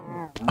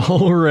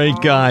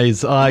 Alright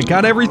guys,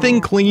 got everything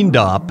cleaned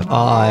up.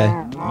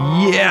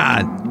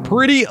 Yeah,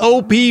 pretty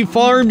OP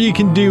farm you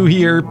can do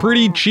here,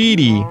 pretty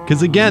cheaty.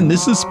 Because again,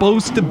 this is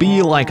supposed to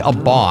be like a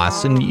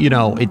boss, and you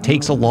know, it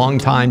takes a long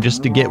time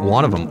just to get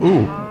one of them.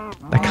 Ooh,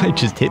 that guy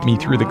just hit me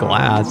through the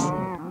glass.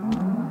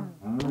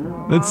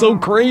 That's so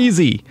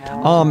crazy.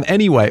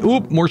 Anyway,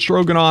 oop, more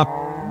stroganoff.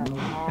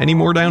 Any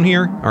more down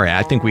here? Alright,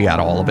 I think we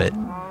got all of it.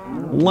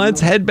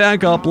 Let's head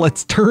back up.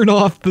 Let's turn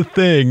off the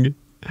thing.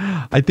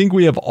 I think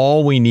we have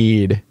all we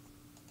need.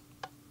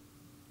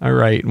 All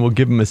right, we'll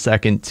give him a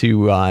second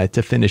to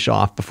finish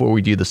off before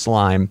we do the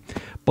slime.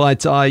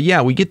 But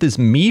yeah, we get this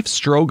meat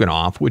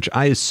stroganoff, which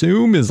I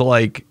assume is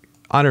like,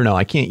 I don't know,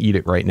 I can't eat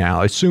it right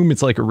now. I assume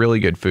it's like a really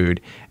good food.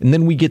 And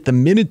then we get the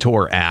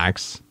Minotaur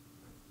axe,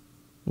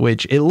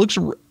 which it looks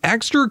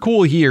extra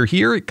cool here.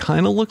 Here it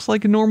kind of looks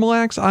like a normal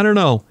axe. I don't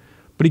know.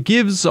 But it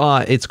gives,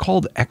 it's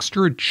called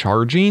extra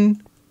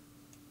charging.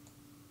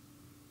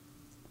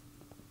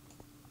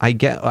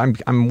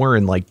 I'm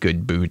wearing like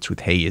good boots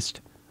with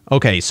haste.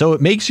 Okay, so it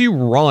makes you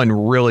run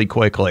really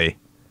quickly.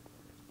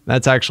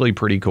 That's actually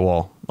pretty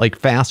cool. Like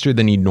faster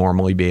than you'd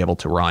normally be able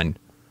to run.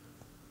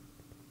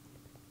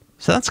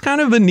 So that's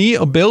kind of a neat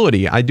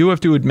ability, I do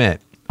have to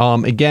admit.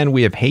 Again,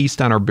 we have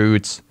haste on our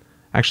boots.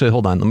 Actually,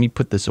 hold on, let me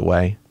put this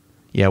away.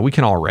 Yeah, we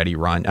can already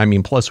run. I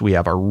mean, plus we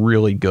have a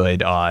really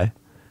good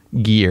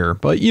gear.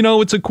 But, you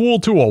know, it's a cool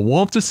tool. We'll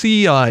have to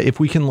see if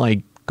we can,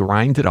 like,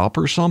 grind it up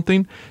or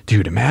something.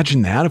 Dude,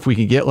 imagine that if we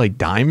could get, like,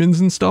 diamonds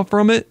and stuff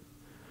from it.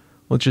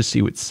 Let's just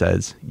see what it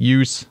says.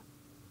 Use.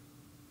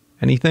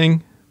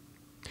 Anything?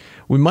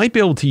 We might be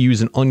able to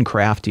use an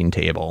uncrafting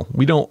table.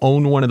 We don't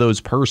own one of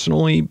those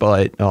personally,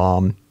 but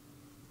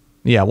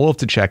yeah, we'll have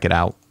to check it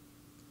out.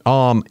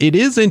 It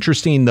is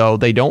interesting, though.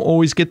 They don't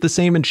always get the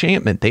same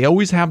enchantment. They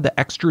always have the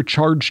extra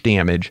charge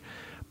damage,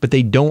 but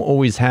they don't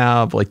always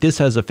have, like, this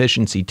has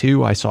efficiency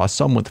too. I saw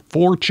some with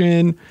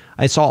fortune.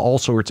 I saw all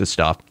sorts of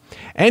stuff.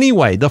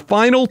 Anyway, the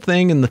final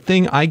thing, and the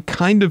thing I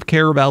kind of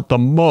care about the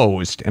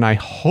most, and I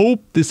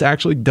hope this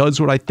actually does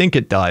what I think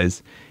it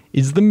does,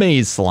 is the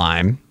maze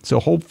slime. So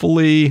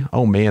hopefully,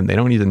 oh man, they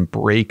don't even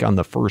break on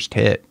the first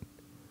hit.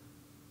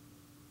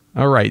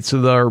 All right, so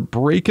they're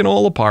breaking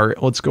all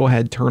apart. Let's go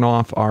ahead and turn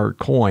off our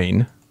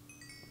coin.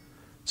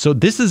 So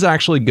this is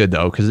actually good,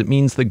 though, because it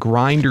means the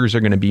grinders are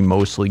going to be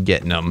mostly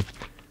getting them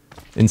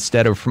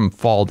instead of from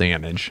fall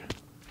damage.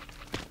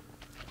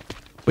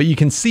 But you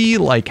can see,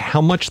 like,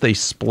 how much they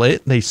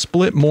split. They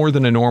split more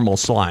than a normal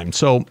slime.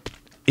 So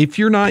if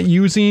you're not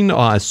using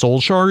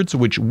soul shards,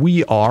 which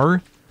we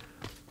are,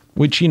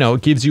 which, you know,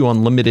 gives you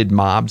unlimited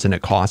mobs and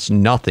it costs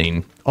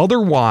nothing.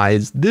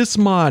 Otherwise, this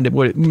mod,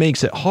 what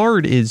makes it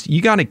hard is you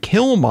got to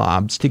kill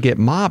mobs to get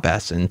mob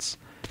essence.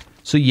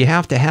 So you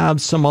have to have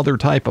some other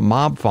type of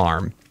mob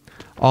farm.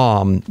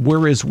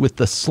 Whereas with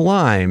the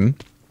slime,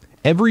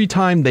 every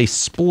time they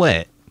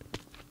split,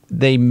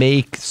 they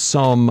make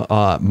some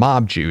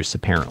mob juice,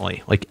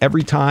 apparently. Like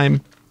every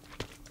time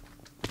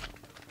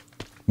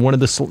one of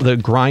the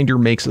grinder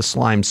makes a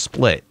slime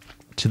split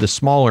to the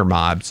smaller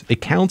mobs,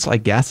 it counts, I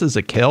guess, as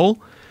a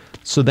kill.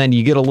 So then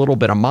you get a little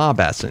bit of mob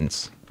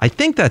essence. I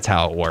think that's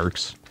how it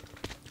works.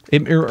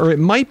 Or it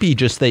might be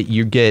just that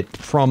you get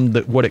from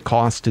what it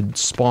costs to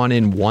spawn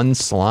in one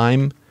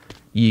slime,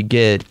 you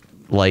get,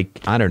 like,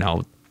 I don't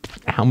know,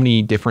 how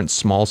many different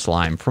small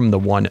slime from the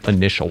one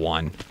initial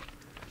one.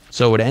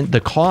 So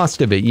the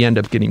cost of it, you end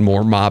up getting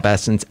more mob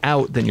essence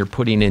out than you're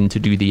putting in to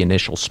do the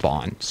initial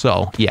spawn.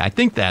 So, yeah, I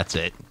think that's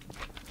it.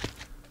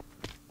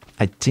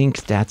 I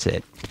think that's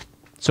it.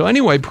 So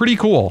anyway, pretty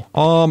cool.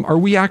 Are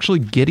we actually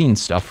getting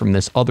stuff from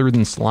this other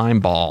than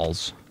slime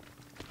balls?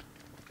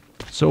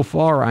 So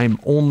far, I'm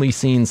only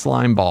seeing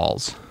slime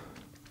balls.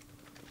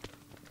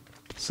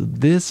 So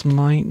this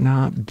might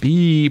not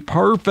be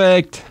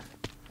perfect.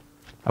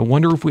 I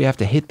wonder if we have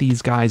to hit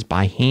these guys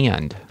by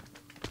hand.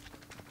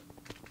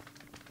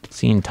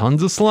 Seeing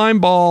tons of slime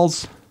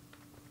balls.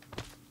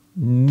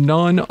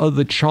 None of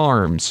the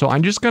charms. So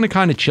I'm just going to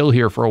kind of chill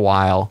here for a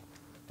while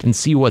and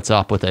see what's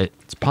up with it.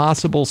 It's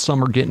possible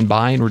some are getting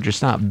by and we're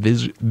just not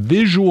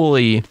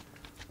visually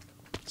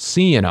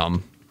seeing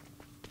them.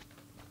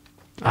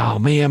 Oh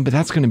man, but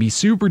that's going to be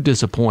super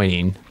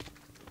disappointing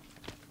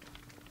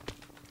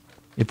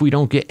if we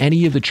don't get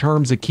any of the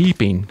charms of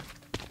keeping.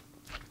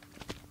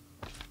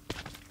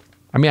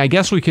 I mean, I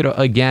guess we could,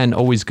 again,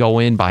 always go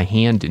in by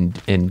hand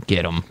and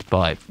get them,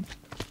 but...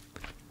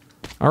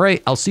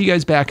 Alright, I'll see you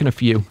guys back in a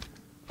few.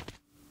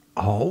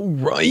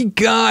 Alright,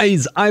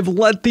 guys, I've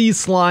let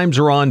these slimes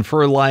run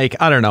for, like,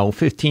 I don't know,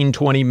 15,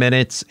 20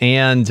 minutes,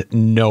 and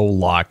no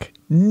luck.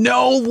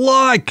 No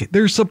luck!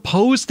 They're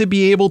supposed to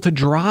be able to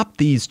drop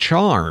these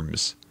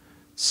charms.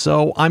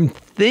 So I'm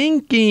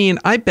thinking,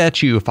 I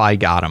bet you if I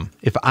got them,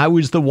 if I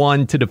was the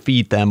one to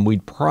defeat them,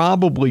 we'd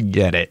probably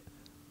get it.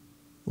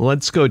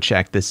 Let's go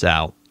check this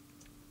out.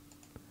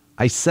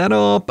 I set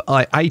up,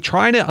 I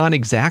tried it on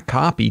exact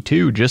copy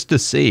too, just to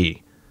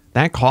see.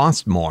 That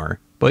cost more.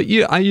 But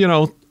yeah, you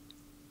know,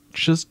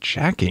 just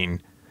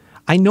checking.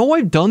 I know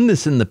I've done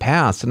this in the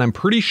past, and I'm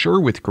pretty sure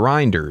with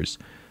grinders.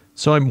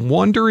 So I'm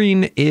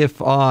wondering if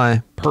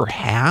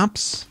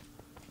perhaps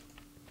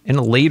in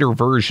a later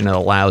version it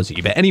allows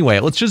you. But anyway,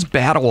 let's just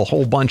battle a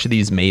whole bunch of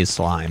these maze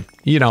slime.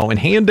 You know, in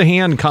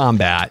hand-to-hand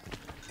combat.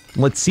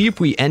 Let's see if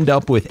we end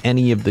up with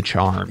any of the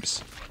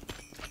charms.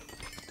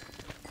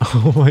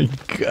 Oh my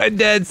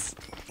goodness.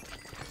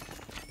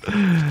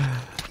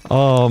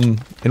 And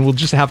we'll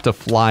just have to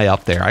fly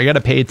up there. I got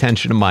to pay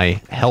attention to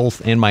my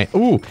health and my...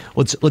 Ooh,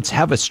 let's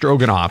have a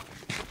stroganoff.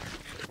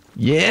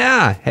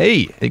 Yeah,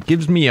 hey, it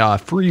gives me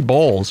free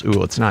bowls. Ooh,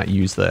 let's not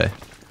use the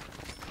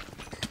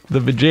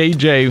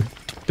vajayjay.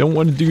 Don't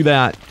want to do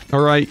that.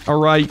 All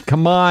right,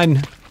 come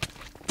on.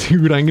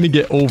 Dude, I'm gonna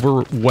get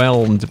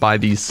overwhelmed by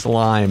these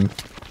slime.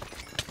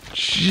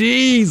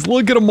 Jeez,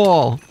 look at them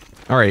all.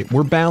 All right,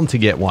 we're bound to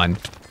get one.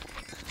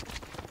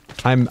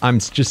 I'm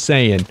just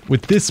saying,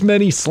 with this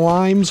many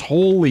slimes,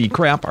 holy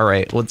crap. All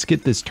right, let's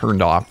get this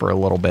turned off for a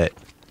little bit.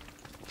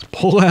 Let's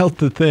pull out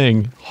the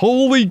thing.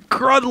 Holy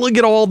crud, look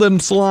at all them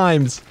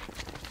slimes.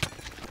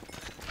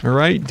 All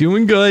right,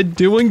 doing good,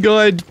 doing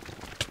good.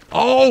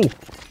 Oh,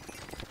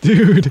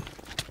 dude,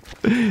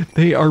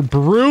 they are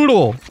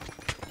brutal.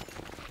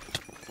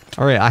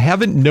 All right, I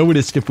haven't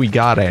noticed if we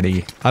got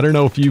any. I don't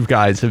know if you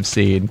guys have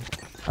seen.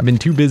 I've been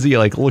too busy,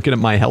 like, looking at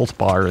my health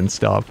bar and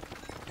stuff.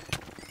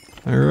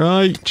 All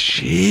right,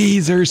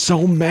 jeez, there's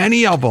so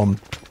many of them.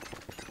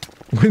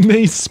 When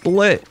they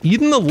split,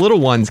 even the little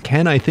ones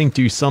can, I think,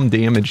 do some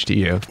damage to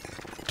you.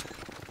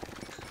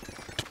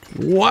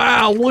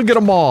 Wow, look at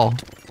them all.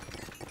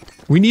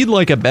 We need,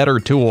 like, a better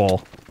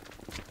tool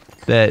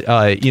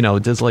that, you know,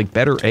 does, like,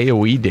 better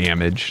AoE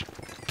damage.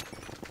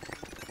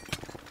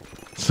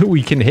 So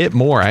we can hit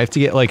more. I have to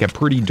get, like, a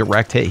pretty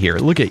direct hit here.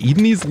 Look at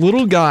even these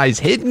little guys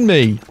hitting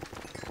me.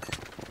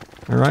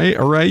 All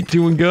right,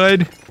 doing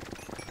good.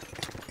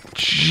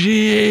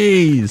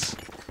 Jeez.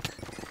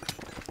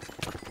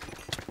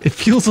 It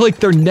feels like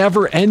they're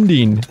never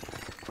ending.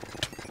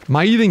 Am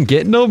I even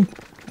getting them?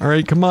 All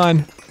right, come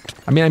on.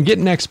 I mean, I'm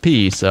getting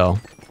XP, so.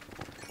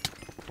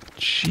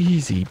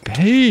 Jeezy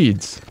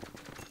pades.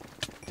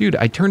 Dude,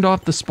 I turned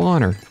off the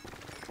spawner.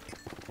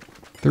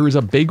 There was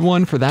a big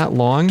one for that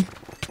long.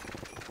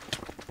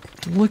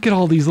 Look at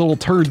all these little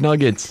turd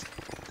nuggets.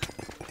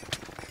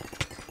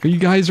 You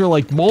guys are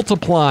like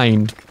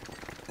multiplying.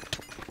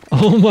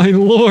 Oh my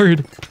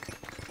lord.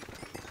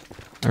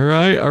 All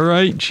right.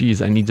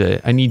 Jeez, I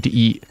need to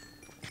eat.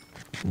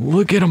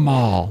 Look at them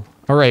all.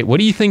 All right, what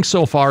do you think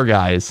so far,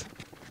 guys?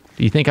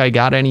 Do you think I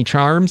got any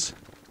charms?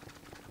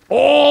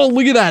 Oh,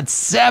 look at that,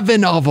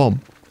 7 of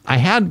them. I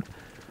had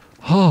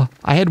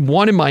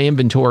one in my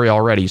inventory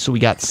already, so we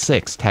got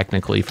 6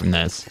 technically from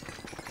this.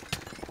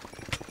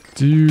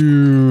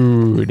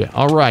 Dude.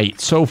 All right,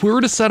 so if we were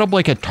to set up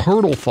like a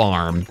turtle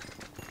farm,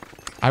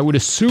 I would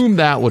assume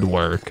that would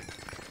work.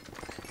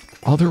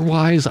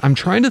 Otherwise, I'm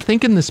trying to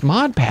think in this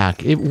mod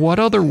pack, what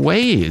other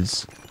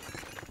ways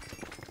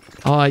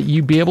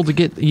you'd be able to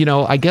get, you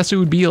know, I guess it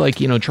would be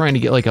like, you know, trying to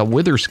get like a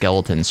wither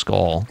skeleton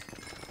skull.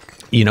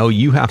 You know,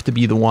 you have to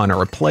be the one,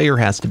 or a player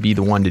has to be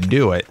the one to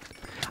do it.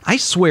 I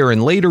swear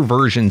in later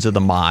versions of the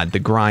mod, the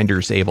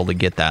grinder's able to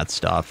get that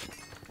stuff.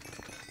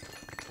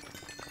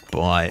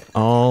 But,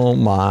 oh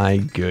my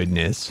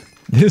goodness,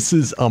 this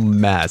is a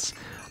mess.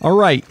 All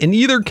right, in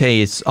either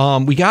case,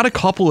 we got a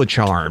couple of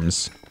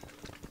charms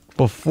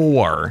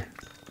before,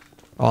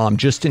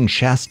 just in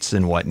chests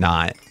and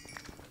whatnot.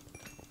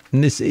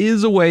 And this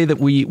is a way that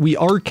we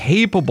are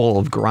capable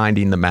of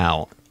grinding them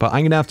out, but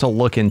I'm gonna have to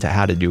look into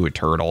how to do a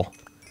turtle.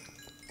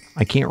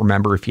 I can't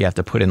remember if you have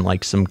to put in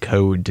like some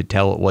code to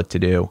tell it what to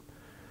do.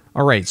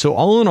 All right, so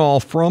all in all,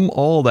 from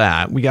all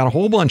that, we got a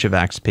whole bunch of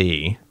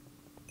XP.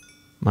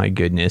 My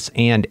goodness,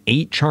 and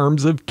 8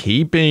 charms of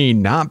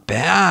keeping, not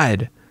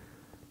bad.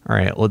 All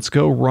right, let's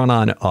go run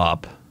on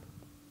up.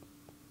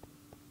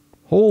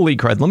 Holy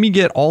crud, let me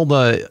get all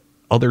the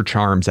other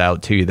charms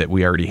out too that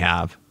we already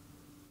have.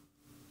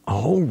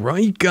 All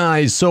right,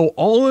 guys, so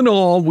all in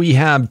all, we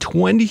have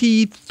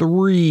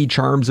 23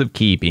 charms of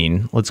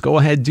keeping. Let's go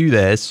ahead and do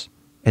this.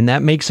 And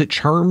that makes it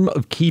charm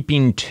of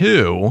keeping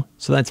 2.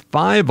 So that's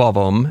 5 of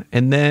them.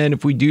 And then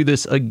if we do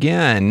this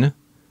again,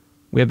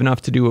 we have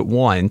enough to do it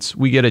once.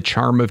 We get a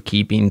charm of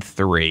keeping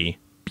 3.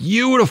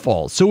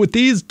 Beautiful. So what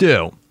these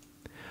do,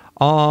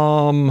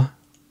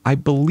 I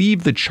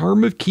believe the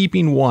charm of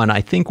keeping 1,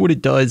 I think what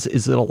it does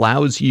is it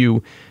allows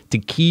you to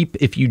keep,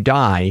 if you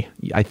die,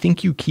 I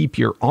think you keep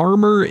your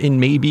armor in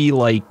maybe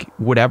like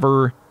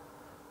whatever.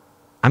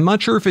 I'm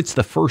not sure if it's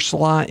the first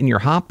slot in your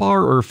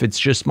hotbar or if it's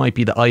just might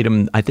be the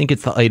item. I think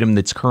it's the item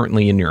that's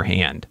currently in your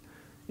hand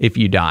if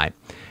you die.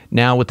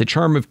 Now with the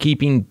charm of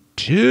keeping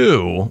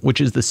 2,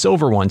 which is the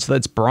silver one, so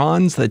that's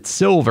bronze, that's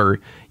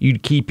silver,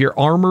 you'd keep your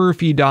armor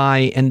if you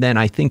die, and then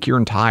I think your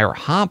entire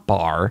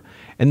hotbar.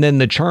 And then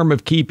the charm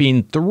of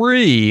keeping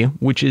 3,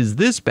 which is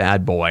this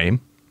bad boy,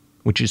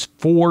 which is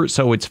 4.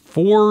 So it's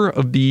 4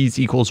 of these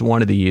equals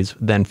 1 of these,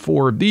 then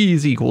 4 of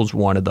these equals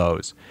 1 of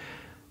those.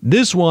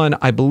 This one,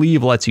 I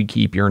believe, lets you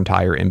keep your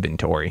entire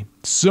inventory.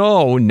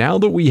 So now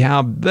that we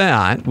have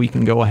that, we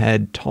can go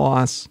ahead,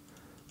 toss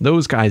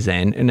those guys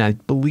in. And I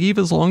believe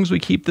as long as we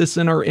keep this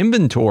in our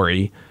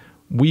inventory,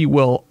 we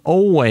will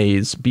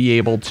always be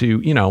able to,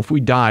 you know, if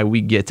we die,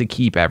 we get to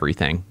keep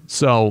everything.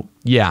 So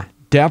yeah,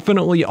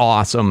 definitely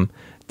awesome.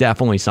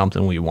 Definitely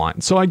something we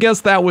want. So I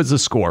guess that was the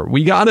score.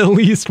 We got at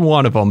least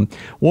one of them.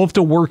 We'll have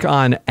to work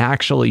on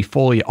actually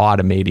fully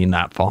automating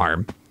that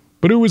farm.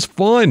 But it was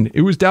fun.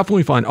 It was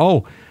definitely fun.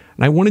 Oh,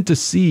 And I wanted to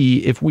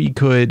see if we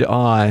could,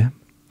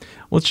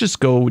 let's just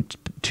go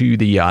to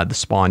the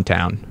spawn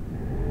town.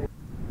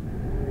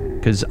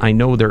 Because I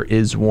know there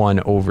is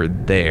one over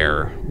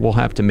there. We'll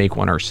have to make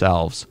one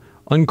ourselves.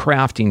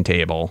 Uncrafting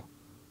table.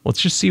 Let's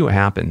just see what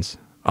happens.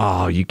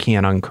 Oh, you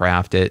can't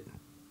uncraft it.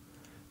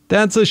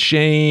 That's a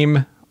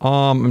shame.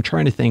 I'm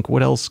trying to think,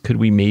 what else could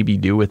we maybe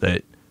do with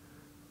it?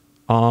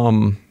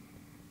 Oh,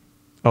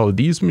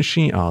 these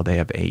machines, oh, they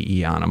have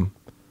AE on them.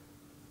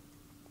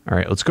 All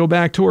right, let's go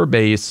back to our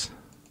base.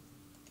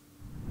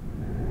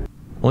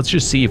 Let's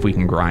just see if we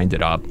can grind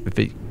it up. If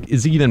it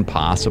is even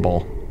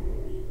possible.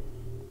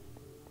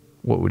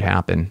 What would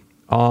happen?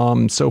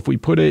 So if we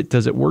put it,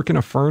 does it work in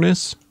a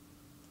furnace?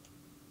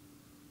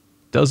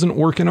 Doesn't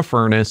work in a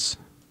furnace.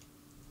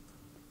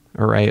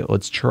 All right,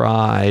 let's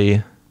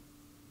try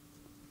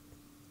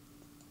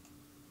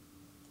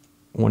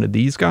one of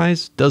these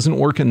guys. Doesn't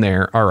work in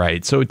there. All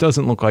right, so it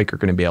doesn't look like we're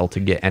going to be able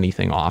to get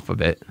anything off of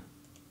it.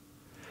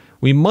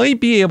 We might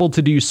be able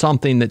to do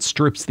something that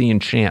strips the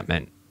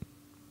enchantment.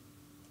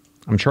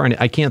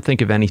 I can't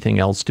think of anything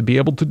else to be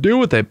able to do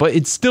with it, but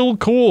it's still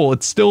cool.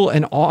 It's still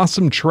an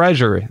awesome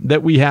treasure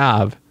that we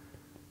have.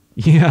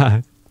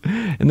 Yeah.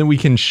 And then we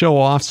can show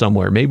off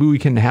somewhere. Maybe we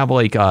can have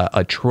like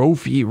a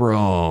trophy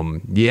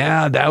room.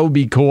 Yeah, that would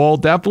be cool.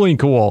 Definitely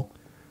cool.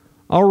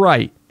 All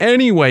right.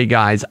 Anyway,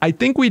 guys, I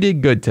think we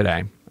did good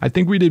today. I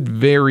think we did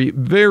very,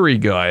 very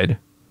good.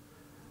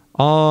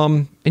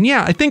 And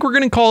yeah, I think we're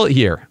going to call it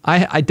here.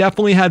 I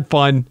definitely had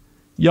fun.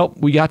 Yep,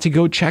 we got to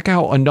go check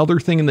out another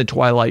thing in the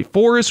Twilight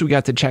Forest. We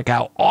got to check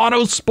out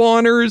auto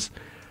spawners.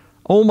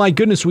 Oh my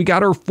goodness, we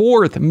got our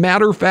 4th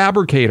Matter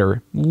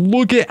Fabricator.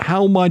 Look at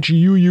how much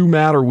UU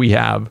matter we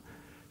have.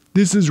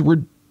 This is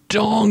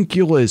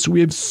ridiculous.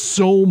 We have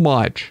so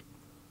much.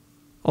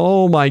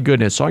 Oh my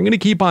goodness. So I'm going to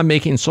keep on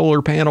making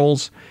solar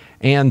panels.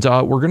 And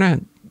we're going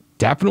to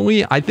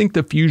definitely, I think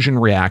the fusion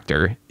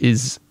reactor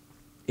is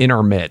in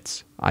our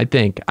midst. I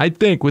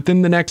think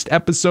within the next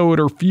episode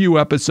or few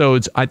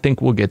episodes, I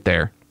think we'll get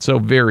there. So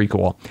very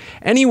cool.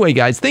 Anyway,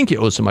 guys, thank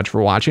you so much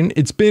for watching.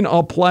 It's been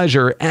a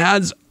pleasure.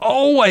 As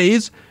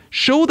always,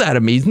 show that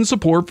amazing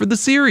support for the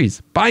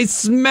series by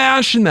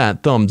smashing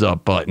that thumbs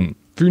up button.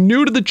 If you're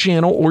new to the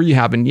channel or you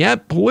haven't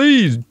yet,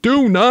 please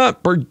do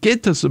not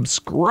forget to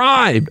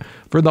subscribe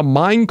for the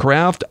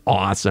Minecraft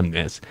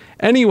awesomeness.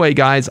 Anyway,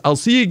 guys, I'll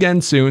see you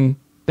again soon.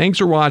 Thanks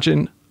for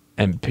watching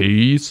and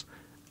peace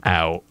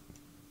out.